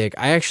prefer the stick,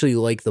 I actually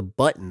like the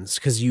buttons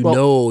because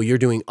know you're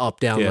doing up,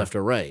 down, left,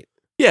 or right.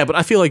 Yeah, but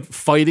I feel like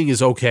fighting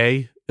is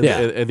okay.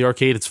 In the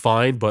arcade, it's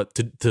fine. But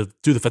to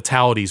do the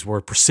fatalities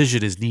where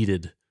precision is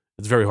needed,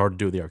 it's very hard to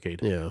do in the arcade.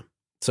 Yeah.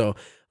 So I'll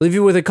leave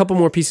you with a couple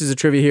more pieces of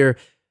trivia here.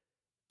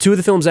 Two of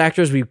the film's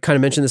actors, we kind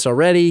of mentioned this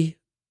already.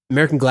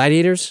 American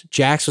Gladiators.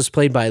 Jax was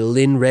played by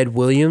Lynn Red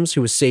Williams,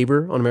 who was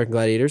Saber on American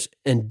Gladiators,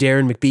 and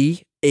Darren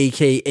McBee,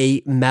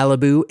 a.k.a.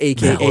 Malibu,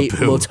 a.k.a.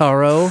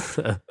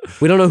 Motaro.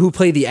 We don't know who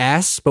played the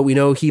ass, but we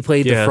know he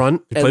played the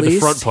front, he played the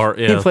front part,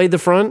 He played the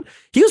front.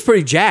 He was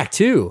pretty jacked,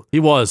 too. He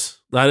was.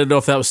 I didn't know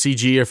if that was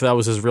CG or if that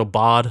was his real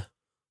bod.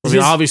 I mean,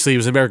 obviously, he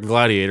was an American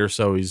Gladiator,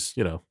 so he's,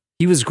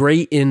 He was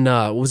great in,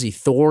 what was he,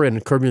 Thor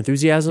and Curb Your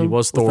Enthusiasm? He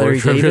was Thor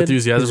and Curb Your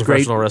Enthusiasm,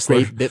 professional wrestler.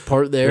 Great bit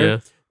part there. Yeah.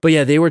 But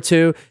yeah, they were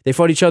two. They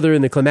fought each other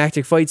in the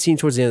climactic fight scene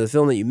towards the end of the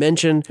film that you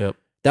mentioned. Yep.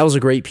 That was a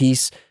great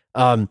piece.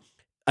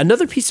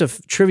 Another piece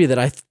of trivia that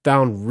I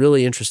found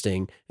really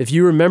interesting, if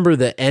you remember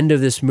the end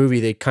of this movie,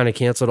 they kind of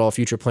canceled all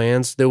future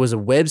plans. There was a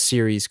web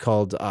series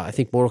called, I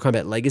think, Mortal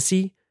Kombat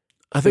Legacy.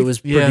 I think it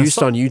was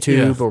produced on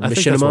YouTube or Machinima. I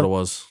think that's what it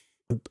was.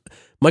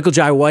 Michael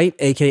Jai White,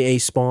 a.k.a.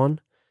 Spawn,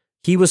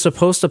 he was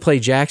supposed to play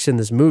Jax in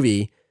this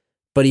movie,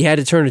 but he had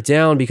to turn it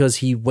down because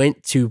he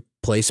went to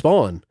play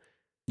Spawn.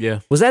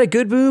 Yeah. Was that a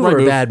good move or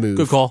a bad move?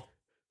 Good call.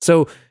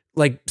 So,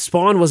 like,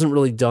 Spawn wasn't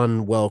really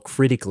done well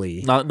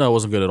critically. No, it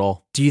wasn't good at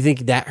all. Do you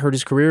think that hurt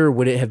his career, or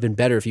would it have been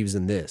better if he was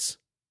in this?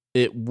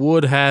 It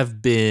would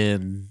have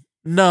been...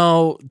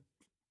 No,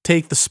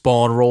 take the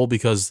Spawn role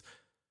because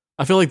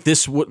I feel like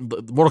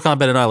Mortal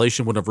Kombat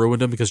Annihilation wouldn't have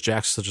ruined him because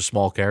Jack's such a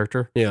small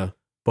character. Yeah.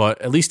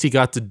 But at least he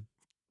got to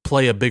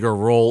play a bigger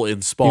role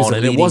in Spawn,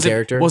 and it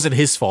wasn't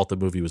his fault the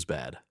movie was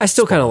bad. I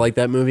still kind of like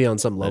that movie on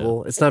some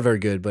level. It's not very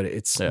good, but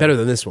it's better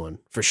than this one,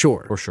 for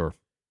sure. For sure.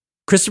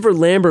 Christopher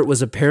Lambert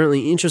was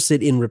apparently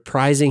interested in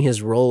reprising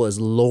his role as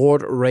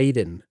Lord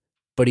Raiden,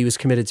 but he was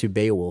committed to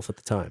Beowulf at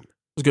the time.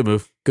 It was a good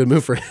move. Good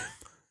move for him.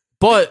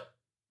 But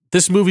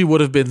this movie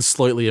would have been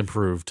slightly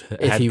improved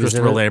had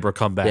Christopher Lambert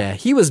come back. Yeah,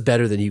 he was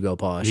better than Hugo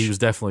Boss. He was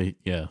definitely,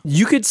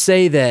 You could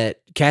say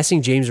that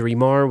casting James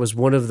Remar was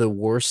one of the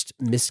worst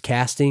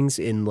miscastings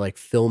in like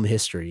film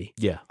history.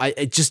 Yeah.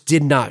 It just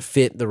did not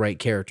fit the right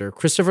character.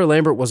 Christopher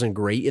Lambert wasn't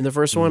great in the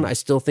first one. I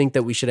still think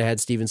that we should have had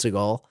Steven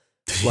Seagal.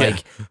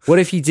 Like, what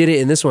if he did it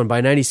in this one?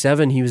 By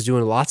 97, he was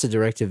doing lots of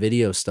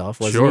direct-to-video stuff,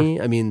 wasn't he?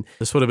 I mean...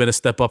 This would have been a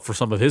step up for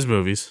some of his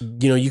movies.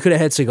 You could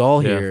have had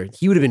Seagal here.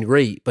 He would have been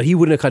great, but he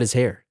wouldn't have cut his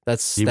hair.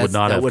 He would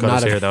not have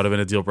cut his hair. That would have been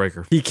a deal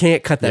breaker. He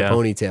can't cut that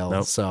ponytail,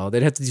 nope. So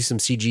they'd have to do some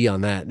CG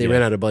on that. They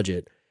ran out of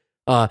budget.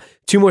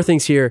 Two more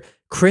things here.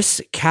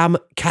 Chris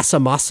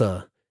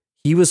Casamassa.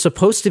 He was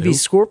supposed to be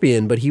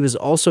Scorpion, but he was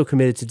also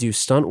committed to do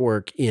stunt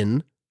work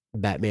in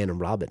Batman and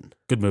Robin.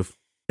 Good move.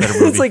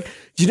 It's like,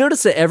 do you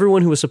notice that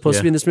everyone who was supposed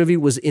to be in this movie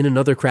was in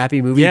another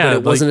crappy movie, but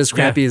it wasn't as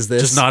crappy as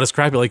this? Just not as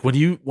crappy. Like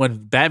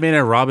when Batman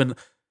and Robin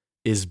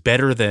is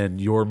better than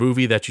your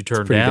movie that you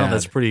turned down,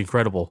 that's pretty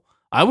incredible.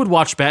 I would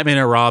watch Batman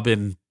and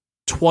Robin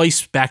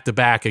twice back to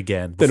back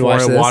again before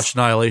I watched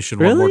Annihilation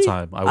one more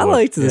time. I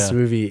liked this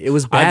movie. It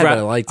was bad, but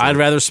I liked it. I'd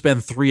rather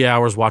spend 3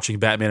 hours watching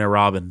Batman and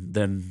Robin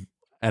than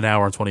an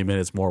hour and 20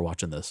 minutes more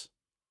watching this.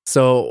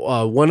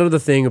 So one other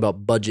thing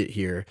about budget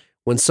here.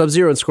 When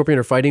Sub-Zero and Scorpion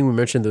are fighting, we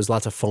mentioned there's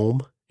lots of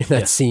foam in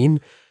that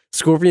scene.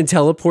 Scorpion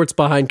teleports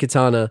behind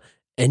Katana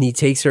and he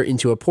takes her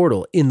into a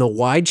portal. In the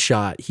wide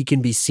shot, he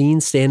can be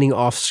seen standing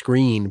off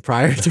screen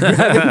prior to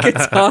grabbing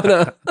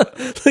Katana.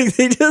 Like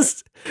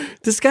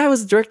this guy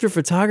was director of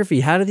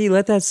photography. How did he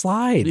let that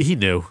slide? He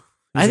knew.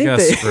 I think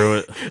screw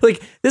it.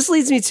 Like, this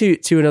leads me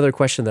to another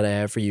question that I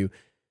have for you.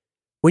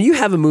 When you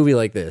have a movie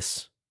like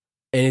this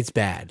and it's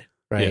bad,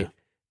 right? Yeah.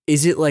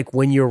 Is it like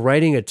when you're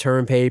writing a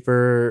term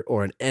paper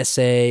or an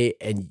essay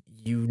and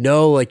you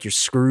know, like you're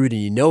screwed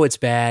and you know it's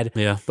bad.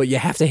 Yeah. But you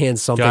have to hand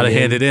something. Gotta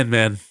hand it in,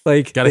 man.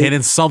 Like, gotta hand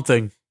in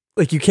something.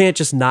 Like you can't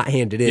just not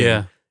hand it in.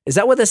 Yeah. Is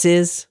that what this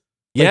is?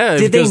 Like, Yeah.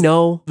 did they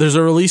know? There's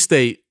a release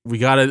date.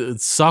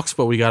 It sucks,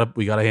 but we gotta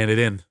hand it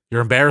in.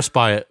 You're embarrassed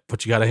by it,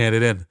 but you gotta hand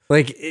it in.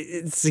 Like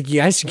it's like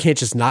you guys can't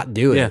just not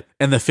do it. Yeah.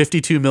 And the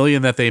 $52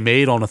 million that they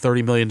made on a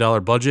 $30 million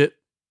budget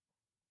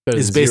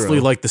is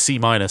basically like the C-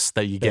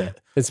 that you get.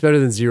 It's better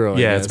than zero.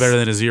 Yeah, it's better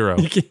than a zero.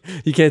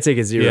 You can't take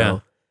a zero. Yeah.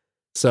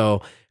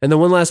 So, and then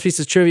one last piece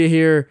of trivia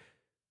here.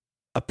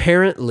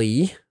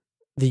 Apparently,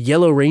 the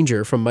Yellow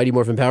Ranger from Mighty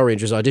Morphin Power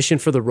Rangers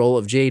auditioned for the role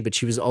of Jade, but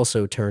she was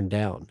also turned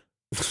down.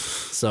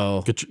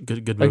 So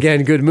good move.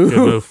 Again, good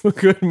move.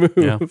 Good move.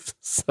 Yeah.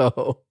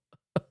 So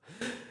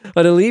I'm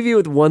gonna leave you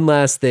with one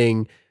last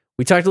thing.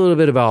 We talked a little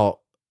bit about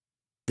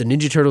the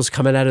Ninja Turtles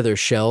coming out of their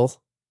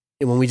shell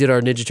when we did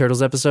our Ninja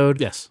Turtles episode.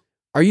 Yes.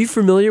 Are you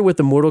familiar with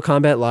the Mortal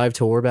Kombat Live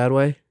tour,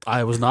 Badway?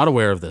 I was not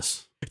aware of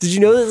this. Did you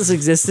know that this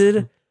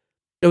existed?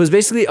 It was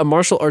basically a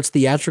martial arts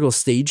theatrical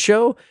stage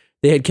show.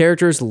 They had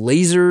characters,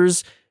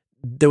 lasers.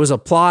 There was a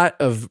plot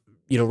of,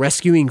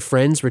 rescuing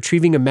friends,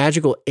 retrieving a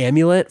magical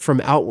amulet from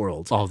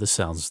Outworld. Oh, this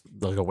sounds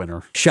like a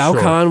winner. Shao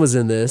Kahn was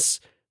in this.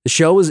 The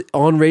show was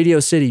on Radio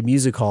City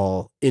Music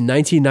Hall in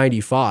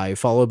 1995,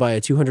 followed by a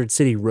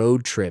 200-city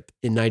road trip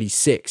in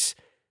 96.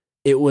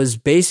 It was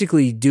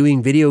basically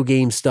doing video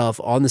game stuff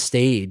on the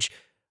stage.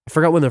 I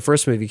forgot when the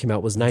first movie came out.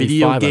 It was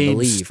 95, I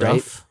believe,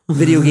 stuff. Right?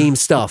 Video game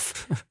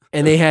stuff.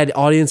 And they had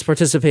audience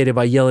participated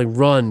by yelling,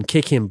 run,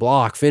 kick him,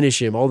 block,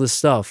 finish him, all this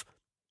stuff.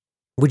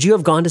 Would you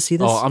have gone to see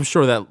this? Oh, I'm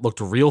sure that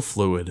looked real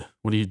fluid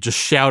when you just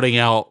shouting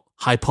out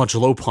high punch,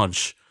 low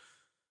punch.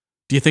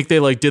 Do you think they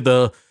did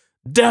the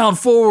down,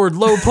 forward,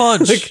 low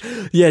punch?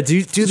 Yeah,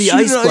 do the Shoot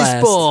ice an blast.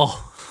 Ice ball.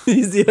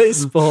 Use the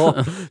ice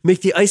ball.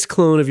 Make the ice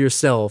clone of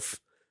yourself.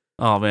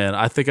 Oh, man.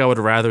 I think I would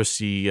rather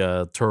see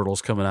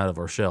turtles coming out of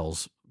our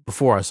shells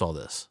before I saw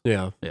this.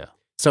 Yeah. Yeah.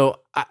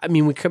 So,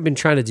 we've been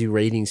trying to do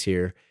ratings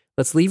here.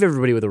 Let's leave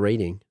everybody with a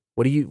rating.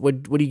 What do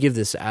you give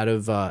this out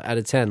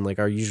of 10, like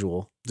our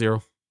usual?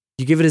 0.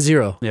 You give it a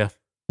 0. Yeah.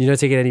 You're not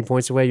taking any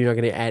points away. You're not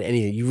going to add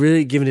anything. You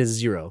really giving it a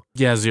 0.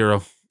 Yeah,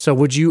 0. So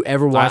would you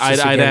ever watch this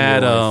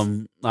again? I'd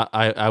add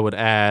I would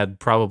add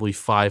probably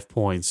 5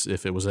 points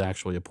if it was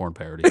actually a porn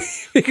parody.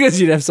 Because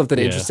you'd have something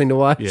interesting to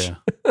watch. Yeah.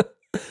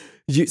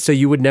 So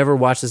you would never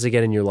watch this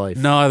again in your life?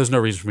 No, there's no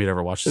reason for me to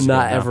ever watch this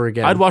Not again. ever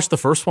again. I'd watch the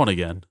first one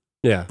again.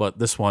 Yeah. But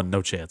this one,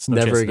 no chance.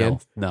 Never chance again?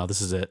 No,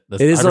 this is it.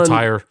 It I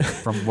retire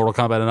from Mortal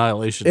Kombat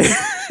Annihilation.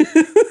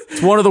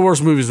 It's one of the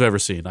worst movies I've ever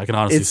seen. I can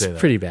honestly say that. It's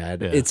pretty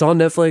bad. Yeah. It's on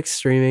Netflix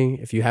streaming.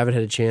 If you haven't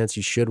had a chance,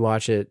 you should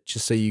watch it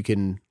just so you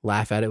can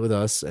laugh at it with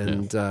us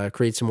and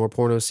create some more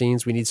porno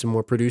scenes. We need some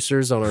more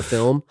producers on our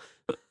film.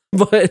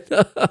 But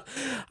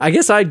I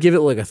guess I'd give it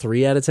like a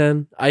 3 out of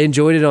 10. I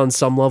enjoyed it on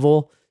some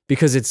level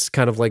because it's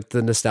kind of like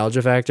the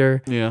nostalgia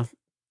factor. Yeah.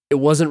 It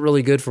wasn't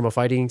really good from a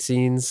fighting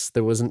scenes.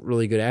 There wasn't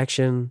really good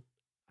action.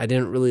 I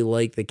didn't really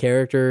like the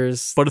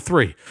characters. But a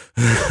 3.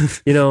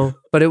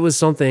 But it was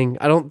something.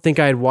 I don't think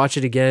I'd watch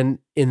it again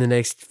in the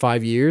next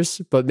 5 years,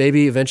 but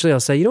maybe eventually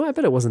I'll say, I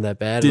bet it wasn't that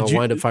bad. And I'll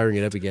wind up firing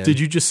it up again. Did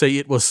you just say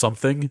it was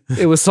something?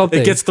 It was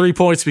something. It gets 3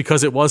 points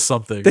because it was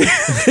something.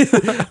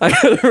 I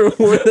gotta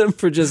reward them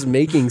for just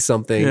making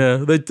something.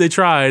 Yeah, they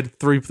tried.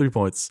 3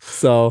 points.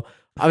 So,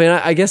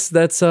 I guess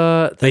that's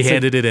they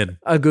handed it in.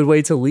 A good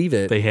way to leave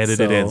it. They handed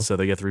it in, so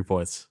they get 3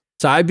 points.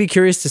 So I'd be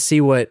curious to see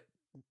what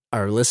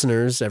our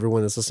listeners,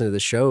 everyone that's listening to the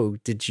show,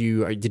 did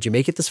you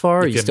make it this far?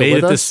 Are you still with us? If you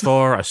made it this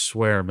far, I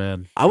swear,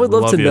 man. I would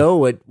love to know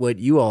what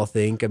you all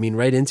think.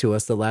 Write into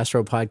us,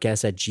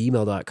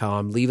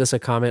 thelastrowpodcast@gmail.com. Leave us a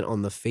comment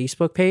on the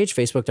Facebook page,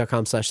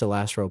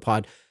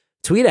 facebook.com/thelastrowpod.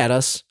 Tweet at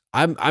us.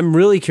 I'm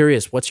really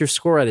curious. What's your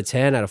score out of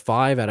 10, out of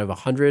 5, out of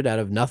 100, out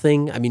of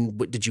nothing?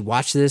 Did you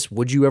watch this?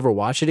 Would you ever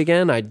watch it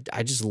again? I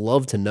just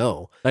love to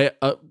know.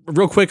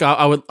 Real quick,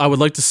 I would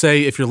like to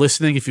say, if you're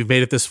listening, if you've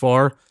made it this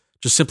far,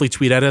 just simply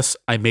tweet at us,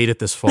 I made it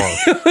this far.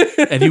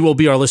 And you will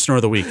be our listener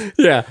of the week.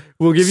 Yeah.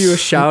 We'll give you a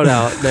shout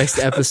out next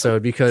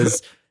episode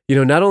because,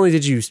 not only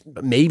did you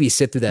maybe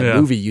sit through that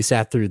movie, you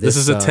sat through this. This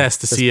is a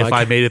test to see if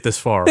I made it this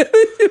far.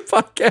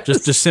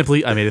 Podcast. Just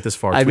simply, I made it this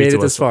far. I made it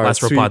this far.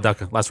 LastRowPod.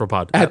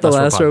 At the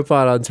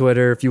LastRowPod on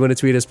Twitter. If you want to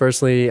tweet us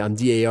personally, I'm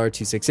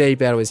DAR268.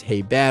 Badway's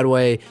Hey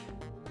Badway.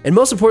 And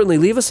most importantly,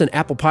 leave us an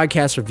Apple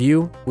Podcast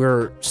review.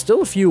 We're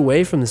still a few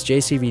away from this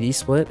JCVD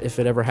split, if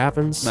it ever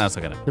happens. No, it's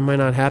not gonna. It might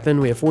not happen.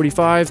 We have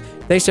 45.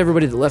 Thanks to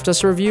everybody that left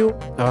us a review.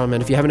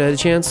 And if you haven't had a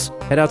chance,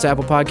 head out to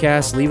Apple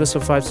Podcasts. Leave us a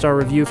 5-star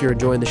review if you're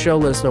enjoying the show.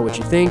 Let us know what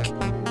you think.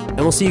 And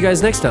we'll see you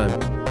guys next time.